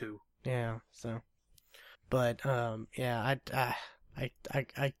 I was like 2. Yeah, so. But, yeah,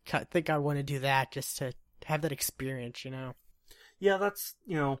 I think I want to do that just to have that experience, Yeah, that's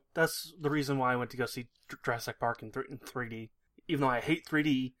the reason why I went to go see Jurassic Park in 3D. Even though I hate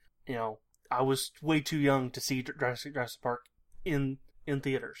 3D, I was way too young to see Jurassic Park in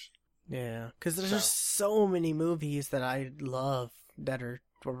theaters. Yeah, because there's just so many movies that I love that were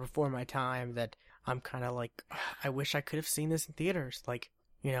before my time that I'm kind of like, I wish I could have seen this in theaters. Like,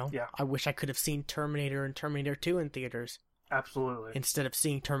 Yeah. I wish I could have seen Terminator and Terminator 2 in theaters. Absolutely. Instead of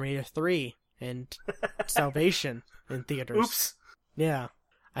seeing Terminator 3 and Salvation in theaters. Oops. Yeah.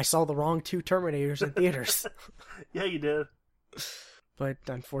 I saw the wrong 2 Terminators in theaters. Yeah, you did. But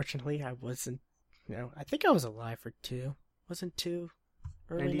unfortunately, I wasn't, I think I was alive for 2. Wasn't 2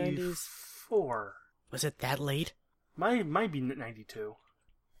 early 90s? 94. Was it that late? Might be 92.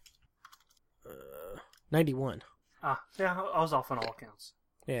 91. Yeah, I was off on all accounts.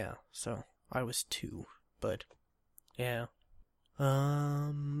 Yeah, so I was 2, but yeah.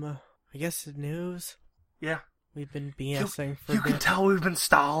 I guess the news. Yeah. We've been BSing for You can tell we've been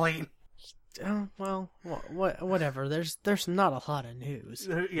stalling. Well, whatever. There's not a lot of news.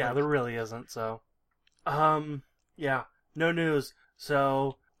 There really isn't. So, yeah, no news.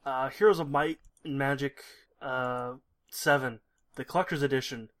 So, Heroes of Might and Magic 7, the collector's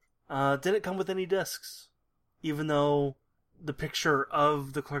edition, didn't come with any discs, even though the picture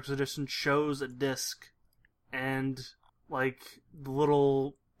of the collector's edition shows a disc, and like the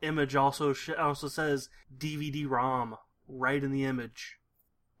little image also says DVD-ROM right in the image,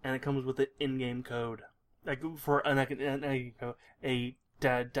 and it comes with an in-game code, like for a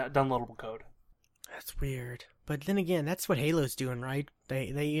downloadable code. That's weird. But then again, that's what Halo's doing, right? They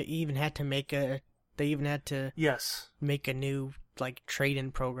even had to make a Yes. make a new like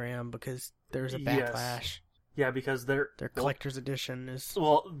trade-in program because there's a backlash. Yes. Yeah, because their collector's edition is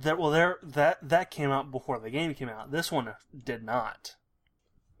that came out before the game came out. This one did not.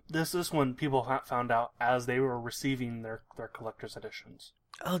 This one people found out as they were receiving their collector's editions.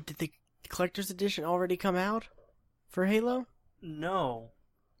 Oh, did the collector's edition already come out for Halo? No.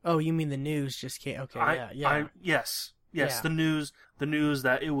 Oh, you mean the news just came? Okay, Yes. Yeah. The news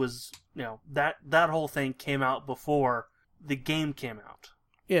that it was, that whole thing came out before the game came out.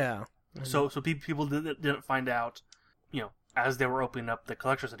 Yeah. So people didn't find out, as they were opening up the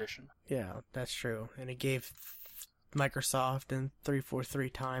collector's edition. Yeah, that's true, and it gave Microsoft and 343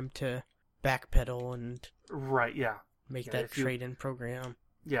 time to backpedal and right, yeah, make that trade-in program.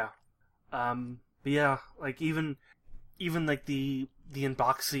 Yeah, but yeah, like even like the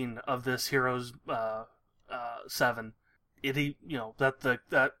unboxing of this Heroes 7,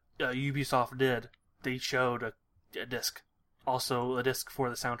 that Ubisoft did, they showed a disc, also a disc for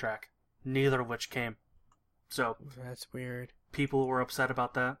the soundtrack, neither of which came. So that's weird. People were upset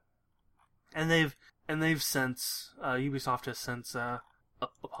about that, and they've since Ubisoft has since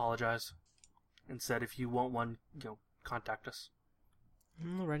apologized and said if you want one, contact us.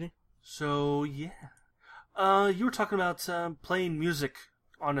 Alrighty. So yeah, you were talking about playing music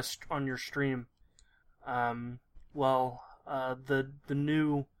on your stream. The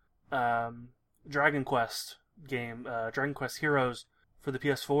new Dragon Quest game, Dragon Quest Heroes for the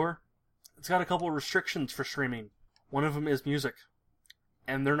PS4, it's got a couple of restrictions for streaming. One of them is music,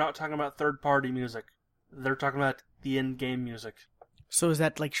 and they're not talking about third-party music. They're talking about the in-game music. So is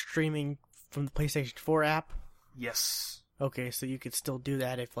that like streaming from the PlayStation 4 app? Yes. Okay, so you could still do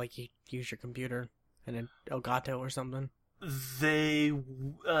that if like you use your computer and an Elgato or something. They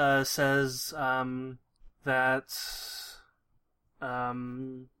says that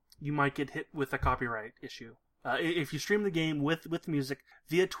you might get hit with a copyright issue. If you stream the game with music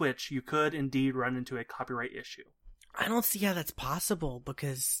via Twitch, you could indeed run into a copyright issue. I don't see how that's possible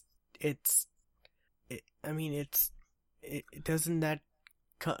because doesn't that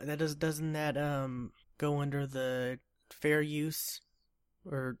go under the fair use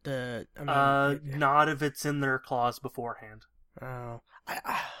or the not if it's in their clause beforehand. Oh,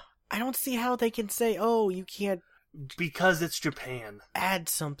 I don't see how they can say, oh, you can't, because it's Japan. Add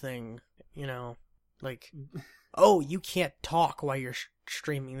something, like, oh, you can't talk while you're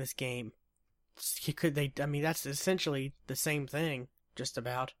streaming this game. Could they? I mean, that's essentially the same thing, just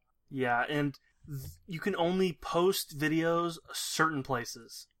about. Yeah, and you can only post videos certain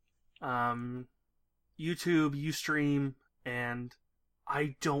places. YouTube, Ustream, and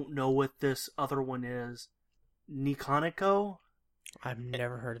I don't know what this other one is. Niconico? I've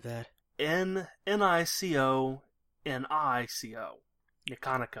never heard of that. Nico, Nico.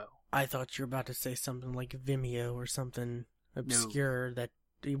 Niconico. I thought you were about to say something like Vimeo or something obscure that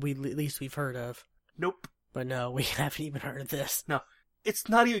at least we've heard of. Nope. But no, we haven't even heard of this. No, it's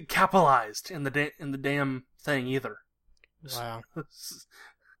not even capitalized in the damn thing either. Wow.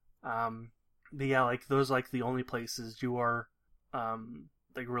 But yeah, like those are like the only places you are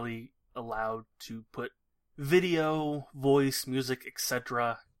like really allowed to put video, voice, music,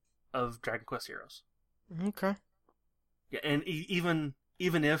 etc. of Dragon Quest Heroes. Okay. Yeah, and even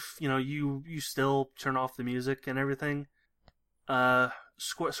if you still turn off the music and everything,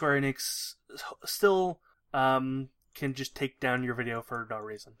 Square Enix still can just take down your video for no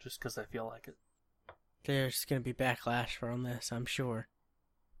reason, just because they feel like it. There's going to be backlash from this, I'm sure.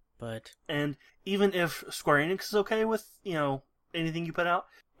 And even if Square Enix is okay with, anything you put out,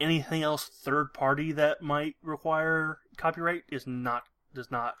 anything else third party that might require copyright does not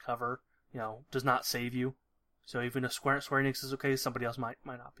cover, does not save you. So even if Square Enix is okay, somebody else might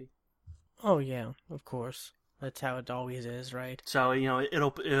not be. Oh yeah, of course. That's how it always is, right? So, it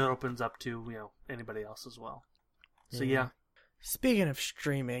opens up to, anybody else as well. So yeah. Speaking of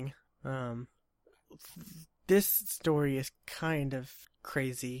streaming, this story is kind of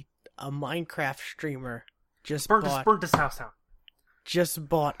crazy. A Minecraft streamer burnt his house down. Just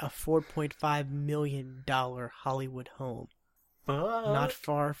bought a $4.5 million Hollywood home. Not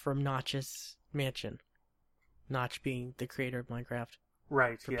far from Notch's mansion. Notch being the creator of Minecraft.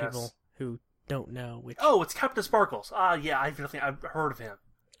 Right, For people who don't know which... Oh, it's Captain Sparkles. Yeah, I've heard of him.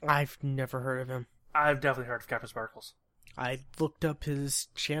 I've never heard of him. I've definitely heard of Captain Sparkles. I looked up his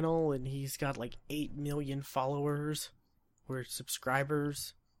channel, and he's got like 8 million followers or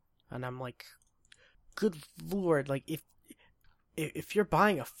subscribers. And I'm like, good lord, like if you're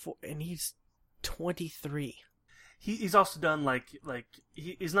buying and he's 23. he's also done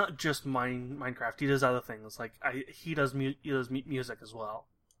he's not just Minecraft. He does other things. He does music as well.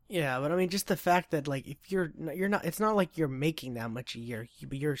 Yeah, but I mean, just the fact that like if you're not, it's not like you're making that much a year,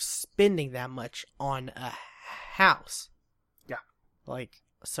 but you're spending that much on a house. Yeah. Like,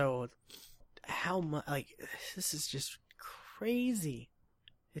 so how much? Like, this is just crazy.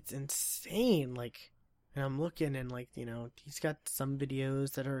 It's insane. Like, and I'm looking and like, you know, he's got some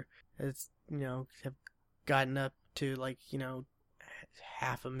videos that have gotten up to like, you know,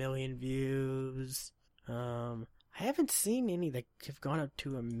 500,000 views. I haven't seen any that have gone up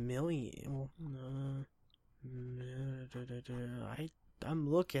to 1 million. I'm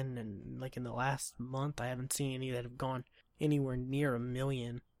looking, and like in the last month, I haven't seen any that have gone anywhere near 1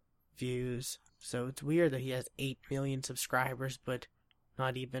 million views. So it's weird that he has 8 million subscribers, but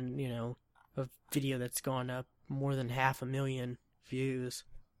not even, you know, a video that's gone up more than 500,000 views.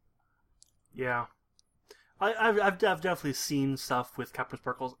 Yeah, I've definitely seen stuff with Captain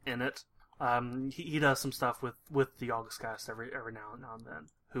Sparkles in it. He does some stuff with the August cast every now and then,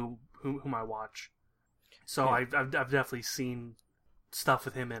 whom I watch. So yeah. I've definitely seen stuff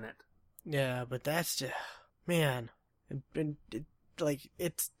with him in it. Yeah, but that's just, man,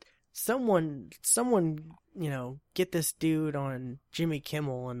 it's someone, you know, get this dude on Jimmy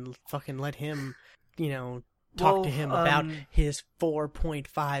Kimmel and fucking let him, you know, talk to him about his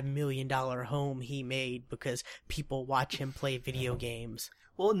 $4.5 million home he made because people watch him play video games.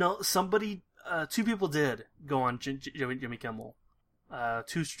 Well, no, two people did go on Jimmy Kimmel.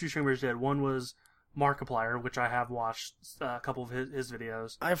 Two streamers did. One was Markiplier, which I have watched a couple of his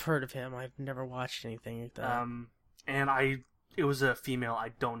videos. I've heard of him. I've never watched anything like that. And it was a female. I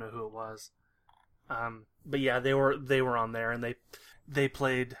don't know who it was. But yeah, they were on there, and they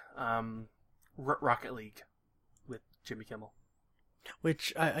played Rocket League with Jimmy Kimmel.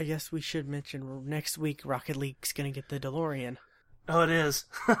 Which I guess we should mention. Next week, Rocket League's gonna get the DeLorean. Oh, it is.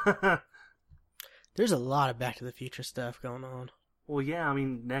 There's a lot of Back to the Future stuff going on. Well, yeah, I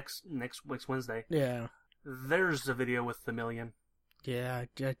mean, next Wednesday. Yeah. There's a video with the million. Yeah,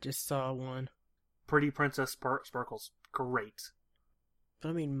 I just saw one. Pretty Princess Sparkles. Great. But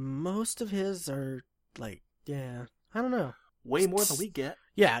I mean, most of his are, like, yeah, I don't know. Way more than we get.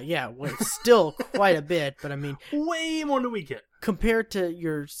 Yeah, well, it's still quite a bit, but I mean... Way more than we get. Compared to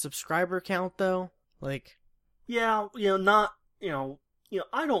your subscriber count, though, like... Yeah, not...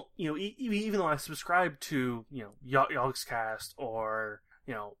 I don't, even though I subscribe to, Yogscast or,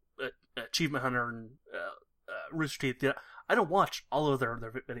 Achievement Hunter and Rooster Teeth, I don't watch all of their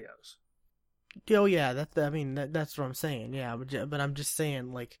videos. Oh, yeah, that's what I'm saying, yeah, but I'm just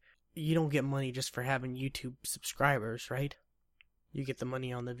saying, like, you don't get money just for having YouTube subscribers, right? You get the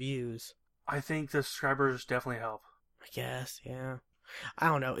money on the views. I think the subscribers definitely help. I guess, yeah. I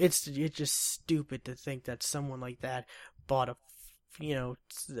don't know, it's just stupid to think that someone like that bought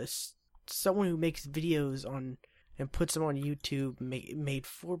someone who makes videos on and puts them on YouTube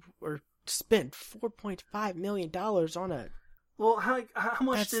spent $4.5 million on a. Well, how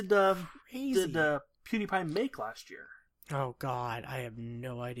much did PewDiePie make last year? Oh God, I have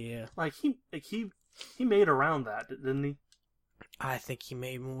no idea. He made around that, didn't he? I think he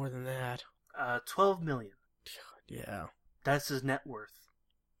made more than that. 12 million. Yeah, that's his net worth.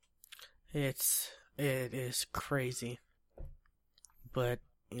 It is crazy. But,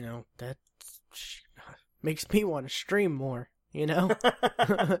 that makes me want to stream more, It's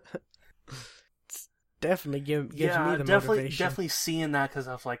definitely gives me the motivation. Definitely seeing that because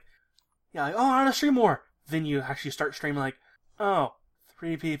I was like, I want to stream more. Then you actually start streaming like,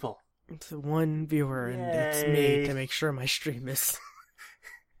 3 people. It's 1 viewer, and it's me to make sure my stream is...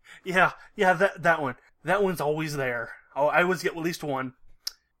 yeah, that one. That one's always there. I always get at least one.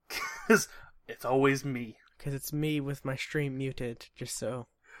 Because it's always me. Because it's me with my stream muted, just so.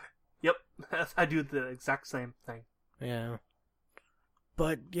 Yep, I do the exact same thing. Yeah.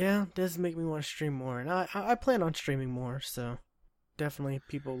 But, yeah, it does make me want to stream more. And I plan on streaming more, so definitely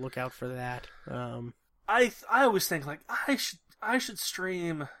people look out for that. I always think, like, I should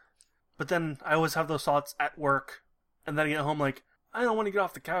stream, but then I always have those thoughts at work, and then I get home like, I don't want to get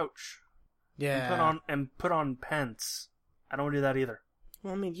off the couch. Yeah. And put on pants. I don't want to do that either.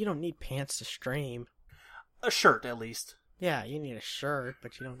 Well, I mean, you don't need pants to stream. A shirt, at least. Yeah, you need a shirt,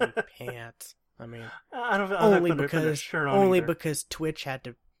 but you don't need pants. I mean, only because Twitch had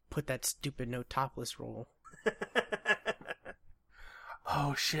to put that stupid no topless rule.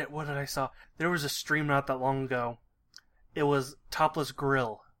 Oh shit! What did I saw? There was a stream not that long ago. It was topless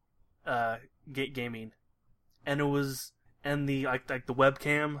grill, gaming, and it was the the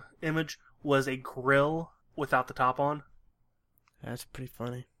webcam image was a grill without the top on. That's pretty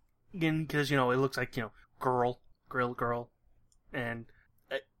funny. Again, because it looks like girl grill girl, and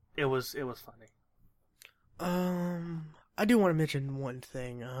it was funny. I do want to mention one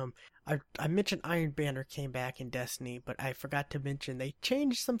thing. I mentioned Iron Banner came back in Destiny, but I forgot to mention they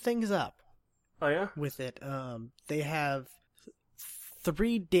changed some things up. Oh yeah? With it. They have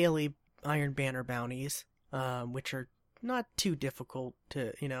 3 daily Iron Banner bounties, which are not too difficult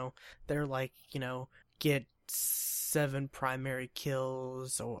to, they're like, get 7 primary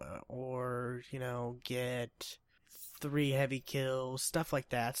kills or get 3 heavy kills, stuff like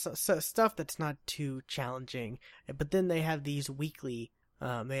that. So stuff that's not too challenging. But then they have these weekly,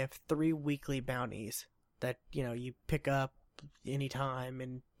 they have 3 weekly bounties that, you pick up anytime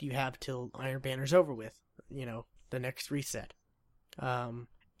and you have till Iron Banner's over with, the next reset.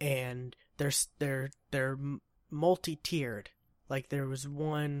 And they're multi-tiered. Like there was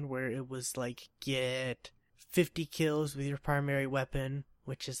one where it was like get 50 kills with your primary weapon,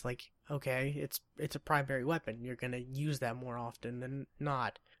 which is like, okay, it's a primary weapon. You're gonna use that more often than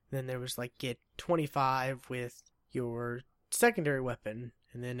not. Then there was like get 25 with your secondary weapon,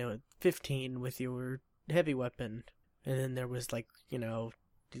 and then it was 15 with your heavy weapon. And then there was like,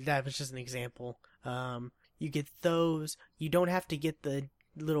 that was just an example. You get those. You don't have to get the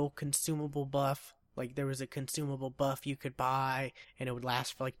little consumable buff. Like there was a consumable buff you could buy, and it would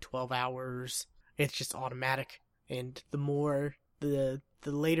last for like 12 hours. It's just automatic. And the more, the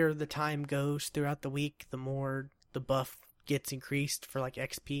later the time goes throughout the week, the more the buff gets increased for like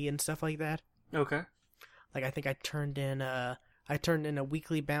XP and stuff like that. Okay. Like I think I turned in a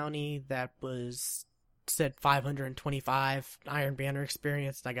weekly bounty that said 525 Iron Banner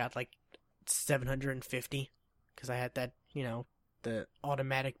experience, and I got like 750 because I had that, the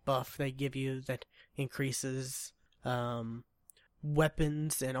automatic buff they give you that increases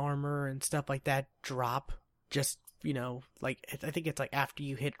weapons and armor and stuff like that drop. Just, like I think it's like after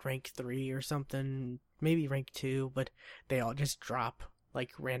you hit rank 3 or something, maybe rank 2, but they all just drop like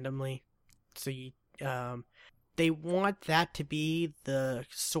randomly. So you they want that to be the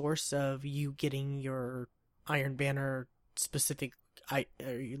source of you getting your Iron Banner specific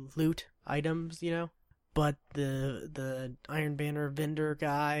loot items, But the Iron Banner vendor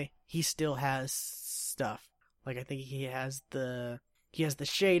guy, he still has stuff. Like I think he has the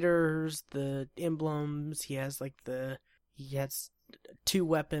shaders, the emblems. He has 2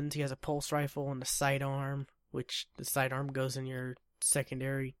 weapons. He has a pulse rifle and a sidearm, which the sidearm goes in your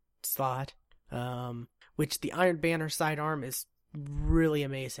secondary slot. Which the Iron Banner sidearm is really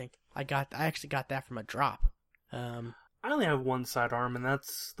amazing. I actually got that from a drop. I only have 1 sidearm, and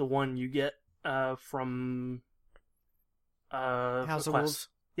that's the one you get from House of Wolves.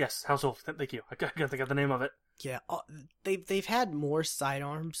 Yes, House of Wolves. Thank you. I got the name of it. Yeah, they've had more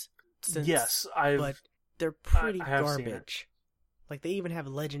sidearms since. Yes, but they're pretty I have seen it. garbage. Like they even have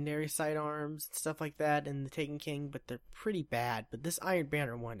legendary sidearms and stuff like that in the Taken King, but they're pretty bad. But this Iron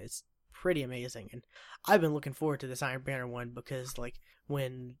Banner one is pretty amazing, and I've been looking forward to this Iron Banner one because like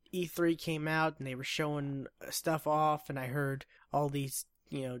when E3 came out and they were showing stuff off, and I heard all these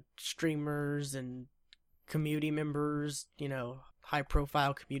streamers and community members, high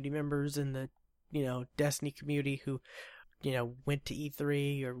profile community members in the Destiny community who went to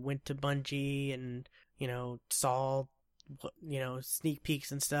E3 or went to Bungie and saw sneak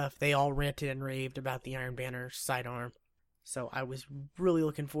peeks and stuff. They all ranted and raved about the Iron Banner sidearm. So I was really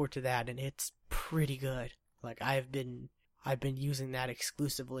looking forward to that, and it's pretty good. Like I've been using that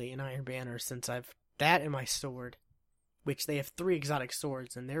exclusively in Iron Banner since that and my sword, which they have 3 exotic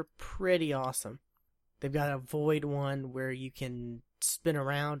swords, and they're pretty awesome. They've got a void one where you can spin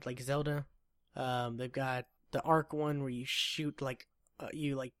around like Zelda. They've got the arc one where you shoot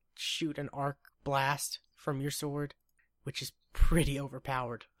shoot an arc blast from your sword, which is pretty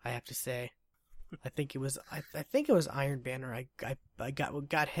overpowered, I have to say. I think it was Iron Banner. I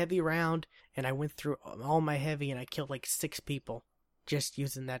got heavy round, and I went through all my heavy, and I killed like 6 people just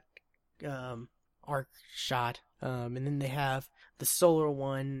using that arc shot. And then they have the solar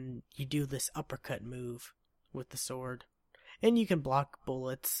one. You do this uppercut move with the sword, and you can block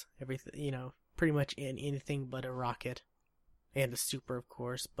bullets, everything, pretty much in anything but a rocket, and a super, of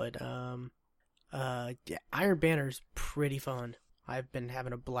course. But yeah, Iron Banner's pretty fun. I've been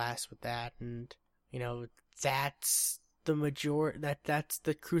having a blast with that, and that's that's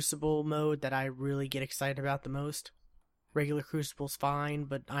the Crucible mode that I really get excited about the most. Regular Crucible's fine,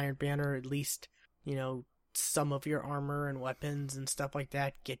 but Iron Banner, at least, some of your armor and weapons and stuff like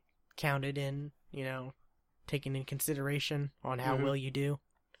that get counted in, taken in consideration on how well you do.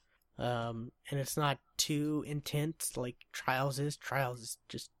 And it's not too intense like Trials is. Trials is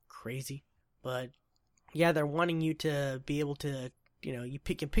just crazy. But yeah, they're wanting you to be able to you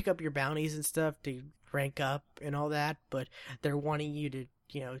can pick up your bounties and stuff to rank up and all that, but they're wanting you to,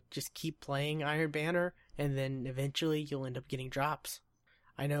 just keep playing Iron Banner, and then eventually you'll end up getting drops.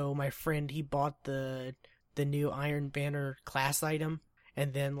 I know my friend, he bought the new Iron Banner class item,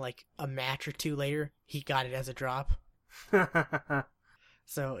 and then like a match or two later, he got it as a drop.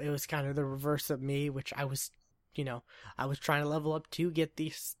 So it was kind of the reverse of me, which I was trying to level up to get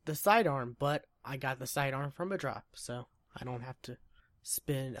the sidearm, but I got the sidearm from a drop, so I don't have to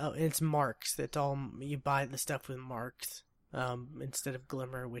spend. Oh, and it's marks. That's all. You buy the stuff with marks, instead of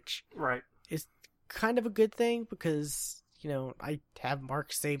glimmer, which is kind of a good thing because I have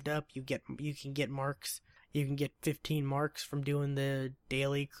marks saved up. You can get marks. You can get 15 marks from doing the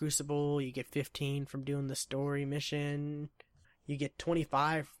daily Crucible. You get 15 from doing the story mission. You get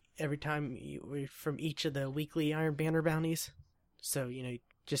 25 every time from each of the weekly Iron Banner bounties. So,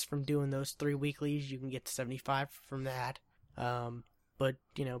 just from doing those 3 weeklies, you can get 75 from that. But,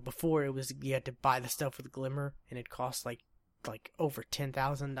 before it was, you had to buy the stuff with Glimmer, and it cost like over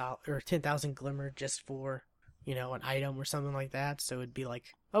 $10,000 or 10,000 Glimmer just for, an item or something like that. So it'd be like,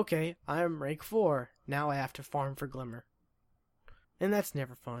 okay, I'm rank 4. Now I have to farm for Glimmer. And that's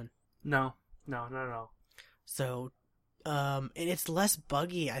never fun. No, not at all. So, and it's less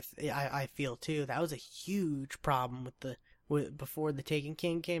buggy, I feel too. That was a huge problem before the Taken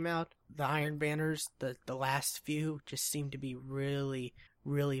King came out. The Iron Banners, the last few, just seemed to be really,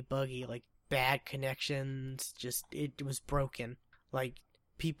 really buggy. Like bad connections, it was broken. Like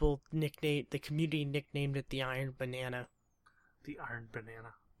the community nicknamed it the Iron Banana. The Iron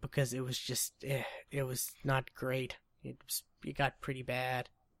Banana. Because it was just, it was not great. It got pretty bad.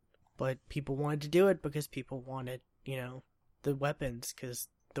 But people wanted to do it because people wanted, the weapons, because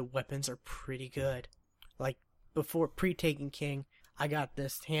the weapons are pretty good. Like, before pre-Taken King, I got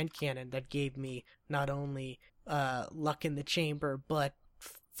this hand cannon that gave me not only luck in the chamber, but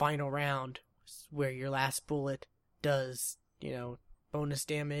final round, where your last bullet does, bonus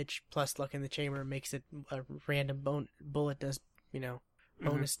damage, plus luck in the chamber makes it a random bullet does,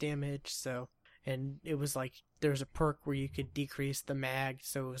 bonus damage. So, and it was like, there's a perk where you could decrease the mag,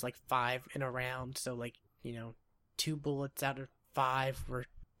 so it was like 5 in a round, so like, 2 bullets out of 5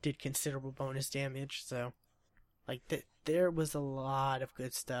 did considerable bonus damage. So like there was a lot of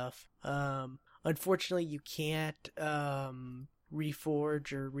good stuff. Unfortunately you can't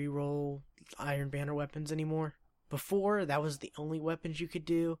reforge or reroll Iron Banner weapons anymore. Before, that was the only weapons you could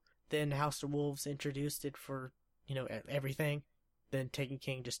do. Then House of Wolves introduced it for everything. Then Taken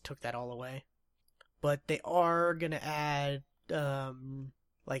King just took that all away. But they are gonna add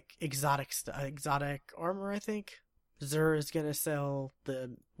like exotic armor, I think. Zur is gonna sell,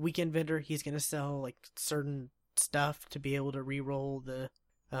 the weekend vendor, he's gonna sell like certain stuff to be able to re-roll the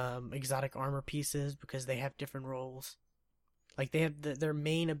exotic armor pieces, because they have different rolls. Like they have their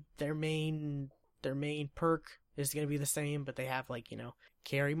main perk is gonna be the same, but they have like,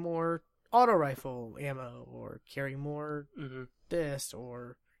 carry more auto rifle ammo, or carry more this,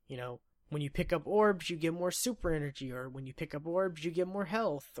 or when you pick up orbs, you get more super energy, or when you pick up orbs, you get more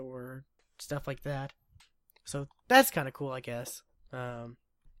health, or stuff like that. So that's kind of cool, I guess.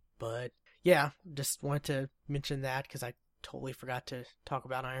 But yeah, just wanted to mention that because I totally forgot to talk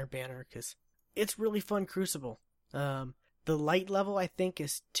about Iron Banner, because it's really fun Crucible. The light level, I think,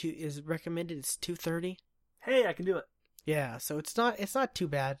 is recommended. It's 230. Hey, I can do it. Yeah, so it's not too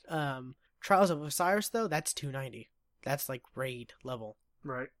bad. Trials of Osiris, though, that's 290. That's like raid level.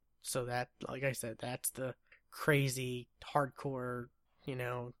 Right. So that, like I said, that's the crazy hardcore,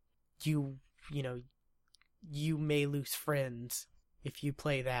 you may lose friends if you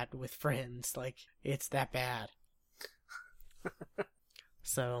play that with friends. Like, it's that bad.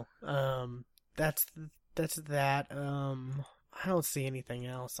 So, that's that. I don't see anything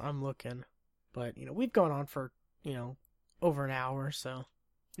else. I'm looking. But, we've gone on for, over an hour, so.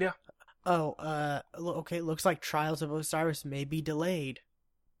 Yeah. Oh, okay, looks like Trials of Osiris may be delayed.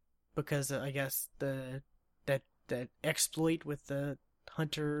 Because I guess that exploit with the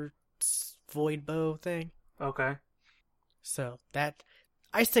Hunter's Void Bow thing. Okay. So that,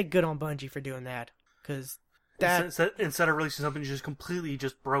 I say good on Bungie for doing that, because that instead of releasing something just completely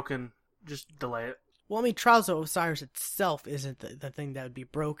broken, just delay it. Well, I mean, Trials of Osiris itself isn't the thing that would be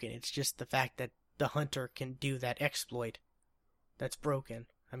broken. It's just the fact that the Hunter can do that exploit that's broken.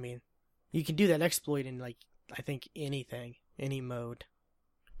 I mean, you can do that exploit in, like, I think anything, any mode.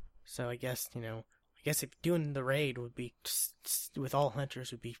 So I guess, if doing the raid would be, with all hunters,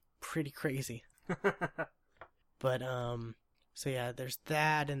 would be pretty crazy. But, so yeah, there's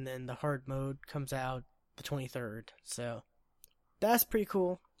that, and then the hard mode comes out the 23rd. So that's pretty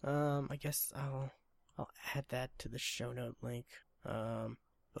cool. I guess I'll add that to the show note link.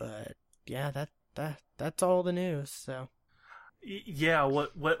 But yeah, that's all the news. So Yeah,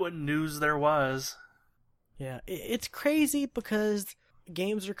 what news there was? yeah, it's crazy because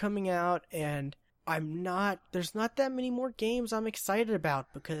games are coming out and there's not that many more games I'm excited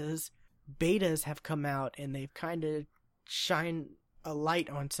about because betas have come out and they've kind of shine a light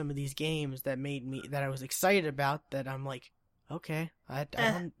on some of these games that I was excited about, that I'm like, okay, I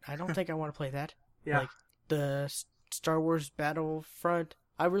don't think I want to play that. Yeah. Like the Star Wars Battlefront,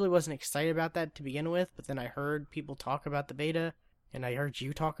 I really wasn't excited about that to begin with, but then I heard people talk about the beta and I heard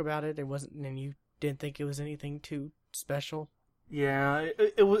you talk about it. And you didn't think it was anything too special. Yeah,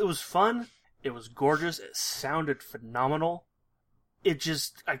 it was fun. It was gorgeous. It sounded phenomenal.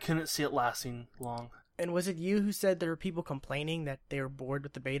 I couldn't see it lasting long. And was it you who said there were people complaining that they were bored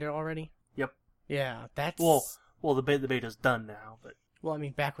with the beta already? Yep. Yeah, that's... Well, the beta's done now, but... Well, I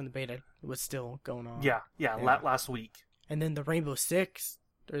mean, back when the beta was still going on. Yeah. Last week. And then the Rainbow Six,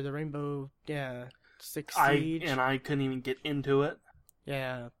 or the Rainbow, Six Siege. I couldn't even get into it.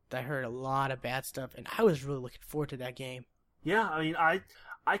 Yeah, I heard a lot of bad stuff, and I was really looking forward to that game. Yeah, I mean, I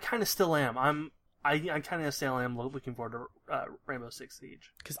kind of still am. I kind of still am looking forward to Rainbow Six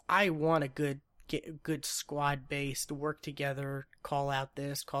Siege. Because I want a good squad-based, work together, call out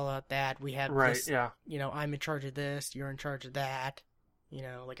this, call out that. We have right, this, yeah. I'm in charge of this, you're in charge of that.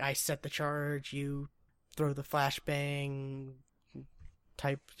 Like I set the charge, you throw the flashbang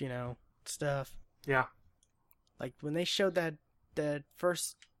type, stuff. Yeah. Like when they showed that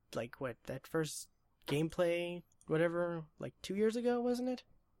first, that first gameplay, whatever, like 2 years ago, wasn't it?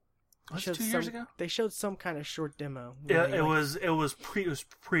 Was it 2 years ago? They showed some kind of short demo. Yeah, it was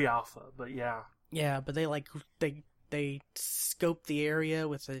pre-alpha, but yeah. Yeah, but they scoped the area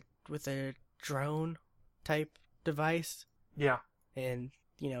with a drone type device. Yeah. And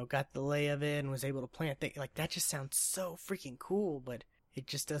got the lay of it and was able to plant things. Like that just sounds so freaking cool, but it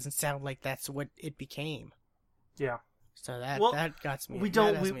just doesn't sound like that's what it became. Yeah. So that got me. We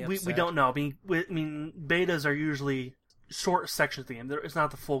don't know. I mean, betas are usually short sections of the game. It's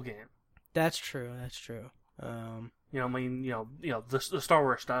not the full game. That's true. The Star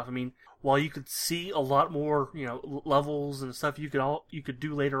Wars stuff. I mean, while you could see a lot more, levels and stuff you could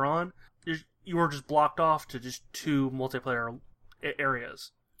do later on, you were just blocked off to just 2 multiplayer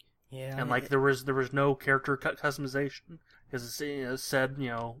areas. Yeah. And there was no character customization, because it said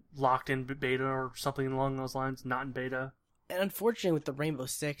locked in beta or something along those lines, not in beta. And unfortunately, with the Rainbow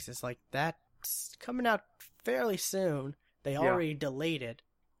Six, it's like that's coming out fairly soon. They already delayed it.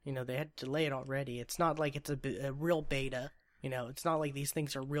 They had to delay it already. It's not like it's a real beta. It's not like these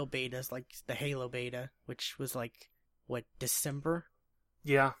things are real betas, like the Halo beta, which was December?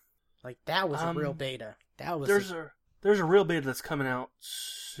 Yeah. Like that was a real beta. That was there's a real beta that's coming out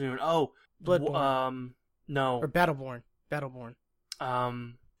soon. Oh, Bloodborne. No. Or Battleborn.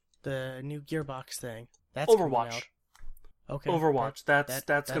 The new Gearbox thing. That's Overwatch. Okay. Overwatch.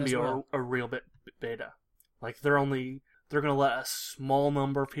 That's going to be a real beta. Like they're going to let a small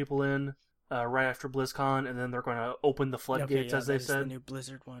number of people in right after BlizzCon, and then they're going to open the floodgates, as they said. The new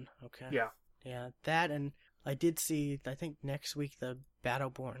Blizzard one. Okay. Yeah. Yeah, that, and I did see, I think next week, the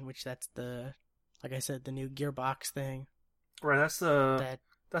Battleborn, which that's like I said, the new Gearbox thing. Right, that's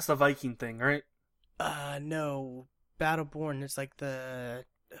the Viking thing, right? No, Battleborn is like the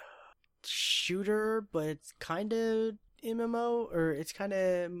shooter, but it's kind of MMO, or it's kind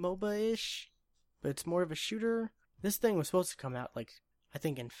of MOBA-ish, but it's more of a shooter. This thing was supposed to come out, I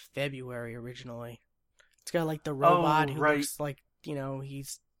think in February originally. It's got, the robot who looks like,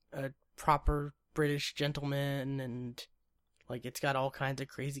 he's a proper British gentleman, and, it's got all kinds of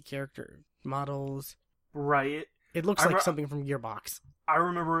crazy character models. Right. It looks like something from Gearbox. I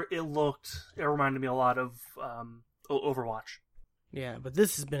remember it reminded me a lot of Overwatch. Yeah, but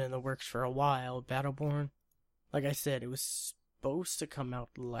this has been in the works for a while, Battleborn. Like I said, it was supposed to come out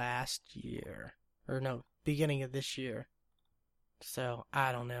last year. Or no, beginning of this year. So,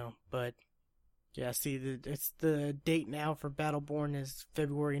 I don't know, but yeah, see, it's the date now for Battleborn is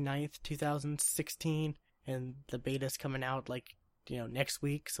February 9th, 2016, and the beta's coming out, next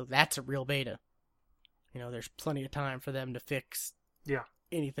week, so that's a real beta. There's plenty of time for them to fix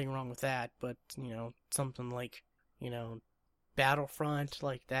anything wrong with that, but, something like, Battlefront,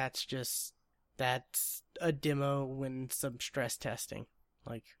 that's a demo and some stress testing,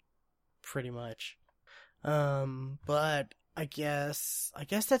 pretty much. But I guess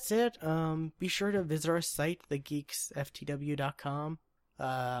that's it. Be sure to visit our site, thegeeksftw.com.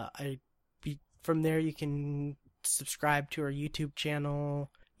 From there you can subscribe to our YouTube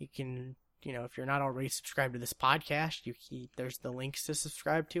channel. You can, if you're not already subscribed to this podcast, there's the links to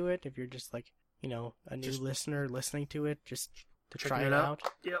subscribe to it. If you're just a new listener listening to it, just to Checking try it it out.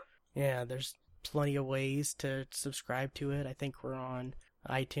 out. Yep. Yeah, there's plenty of ways to subscribe to it. I think we're on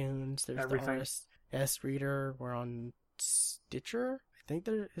iTunes. There's Everything. the RSS reader. We're on Stitcher. I think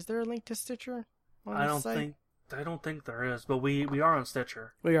is there a link to Stitcher on I the don't site? think there is, but we are on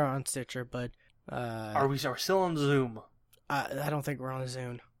Stitcher. We are on Stitcher, but Are we still on Zoom? I don't think we're on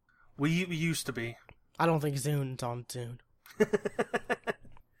Zune. We used to be. I don't think Zune's on Zune.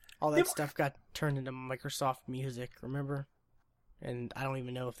 All that stuff got turned into Microsoft Music, remember? And I don't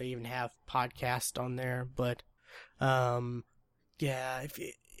even know if they even have podcast on there, but yeah,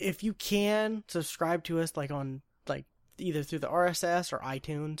 if you can subscribe to us on either through the RSS or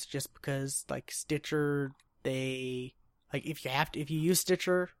iTunes, just because Stitcher, if you use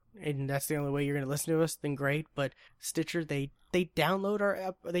Stitcher and that's the only way you're going to listen to us, then great. But Stitcher, they download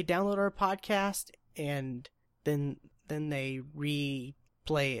our podcast and then they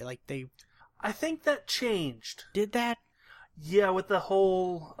replay it. I think that changed. Did that? Yeah, with the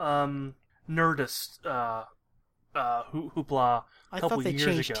whole Nerdist hoopla a couple I thought they years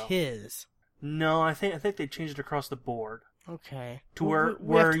changed ago. his. No, I think they changed it across the board. Okay. To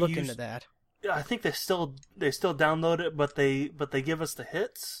we have to look you into that. I think they still download it, but they give us the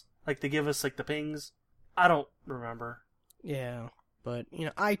hits, they give us the pings. I don't remember. Yeah, but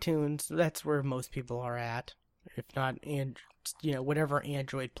iTunes, that's where most people are at. If not, whatever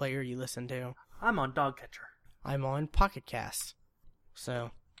Android player you listen to. I'm on Dogcatcher. I'm on Pocket Cast.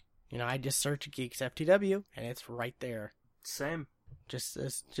 So, I just search GeeksFTW and it's right there. Same.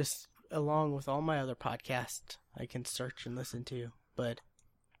 Just along with all my other podcasts I can search and listen to, but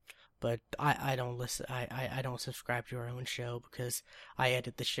I don't listen. I don't subscribe to our own show because I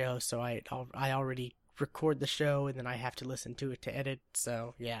edit the show, so I already record the show and then I have to listen to it to edit.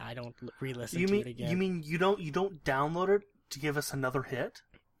 So yeah, I don't re-listen to it again. You mean you don't download it to give us another hit?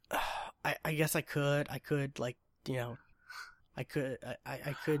 I guess I could I could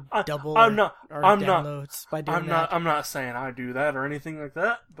double I'm our downloads by doing that. I'm not saying I do that or anything like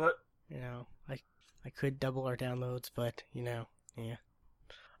that, but I could double our downloads, but yeah.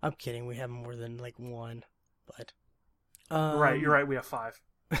 I'm kidding. We have more than one, but right. You're right. We have 5.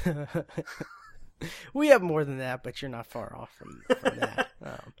 We have more than that, but you're not far off from that.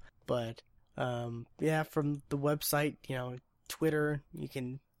 Yeah, from the website, Twitter. You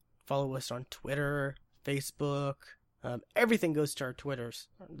can follow us on Twitter, Facebook. Everything goes to our Twitters,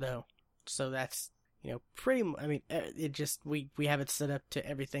 though. So that's pretty. I mean, it just we have it set up to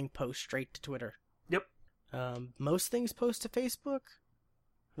everything post straight to Twitter. Yep. Most things post to Facebook.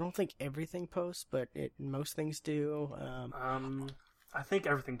 I don't think everything posts, but most things do. I think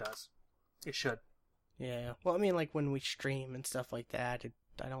everything does. It should. Yeah. Well, I mean, when we stream and stuff like that,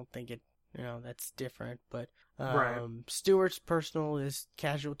 I don't think it. That's different. But right. Stuart's personal is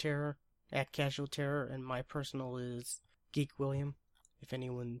Casual Terror at Casual Terror, and my personal is Geek William. If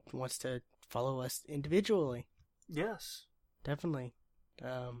anyone wants to follow us individually, yes, definitely.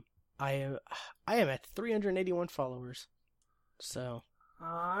 I am at 381 followers, so.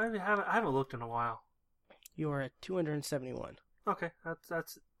 I haven't looked in a while. You are at 271. Okay,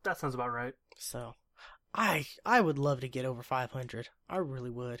 that sounds about right. So, I would love to get over 500. I really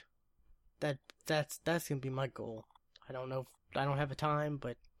would. That's gonna be my goal. I don't know. I don't have a time,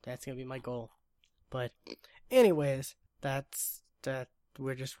 but that's gonna be my goal. But, anyways, that's that.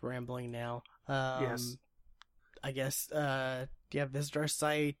 We're just rambling now. Yes. I guess. Yeah. Visit our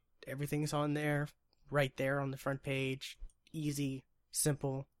site. Everything's on there, right there on the front page. Easy.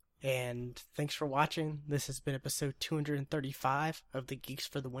 Simple. And thanks for watching. This has been episode 235 of the Geeks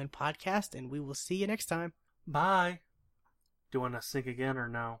for the Win podcast, and we will see you next time. Bye. Do you want to sing again or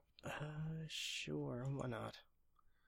no? Sure. Why not?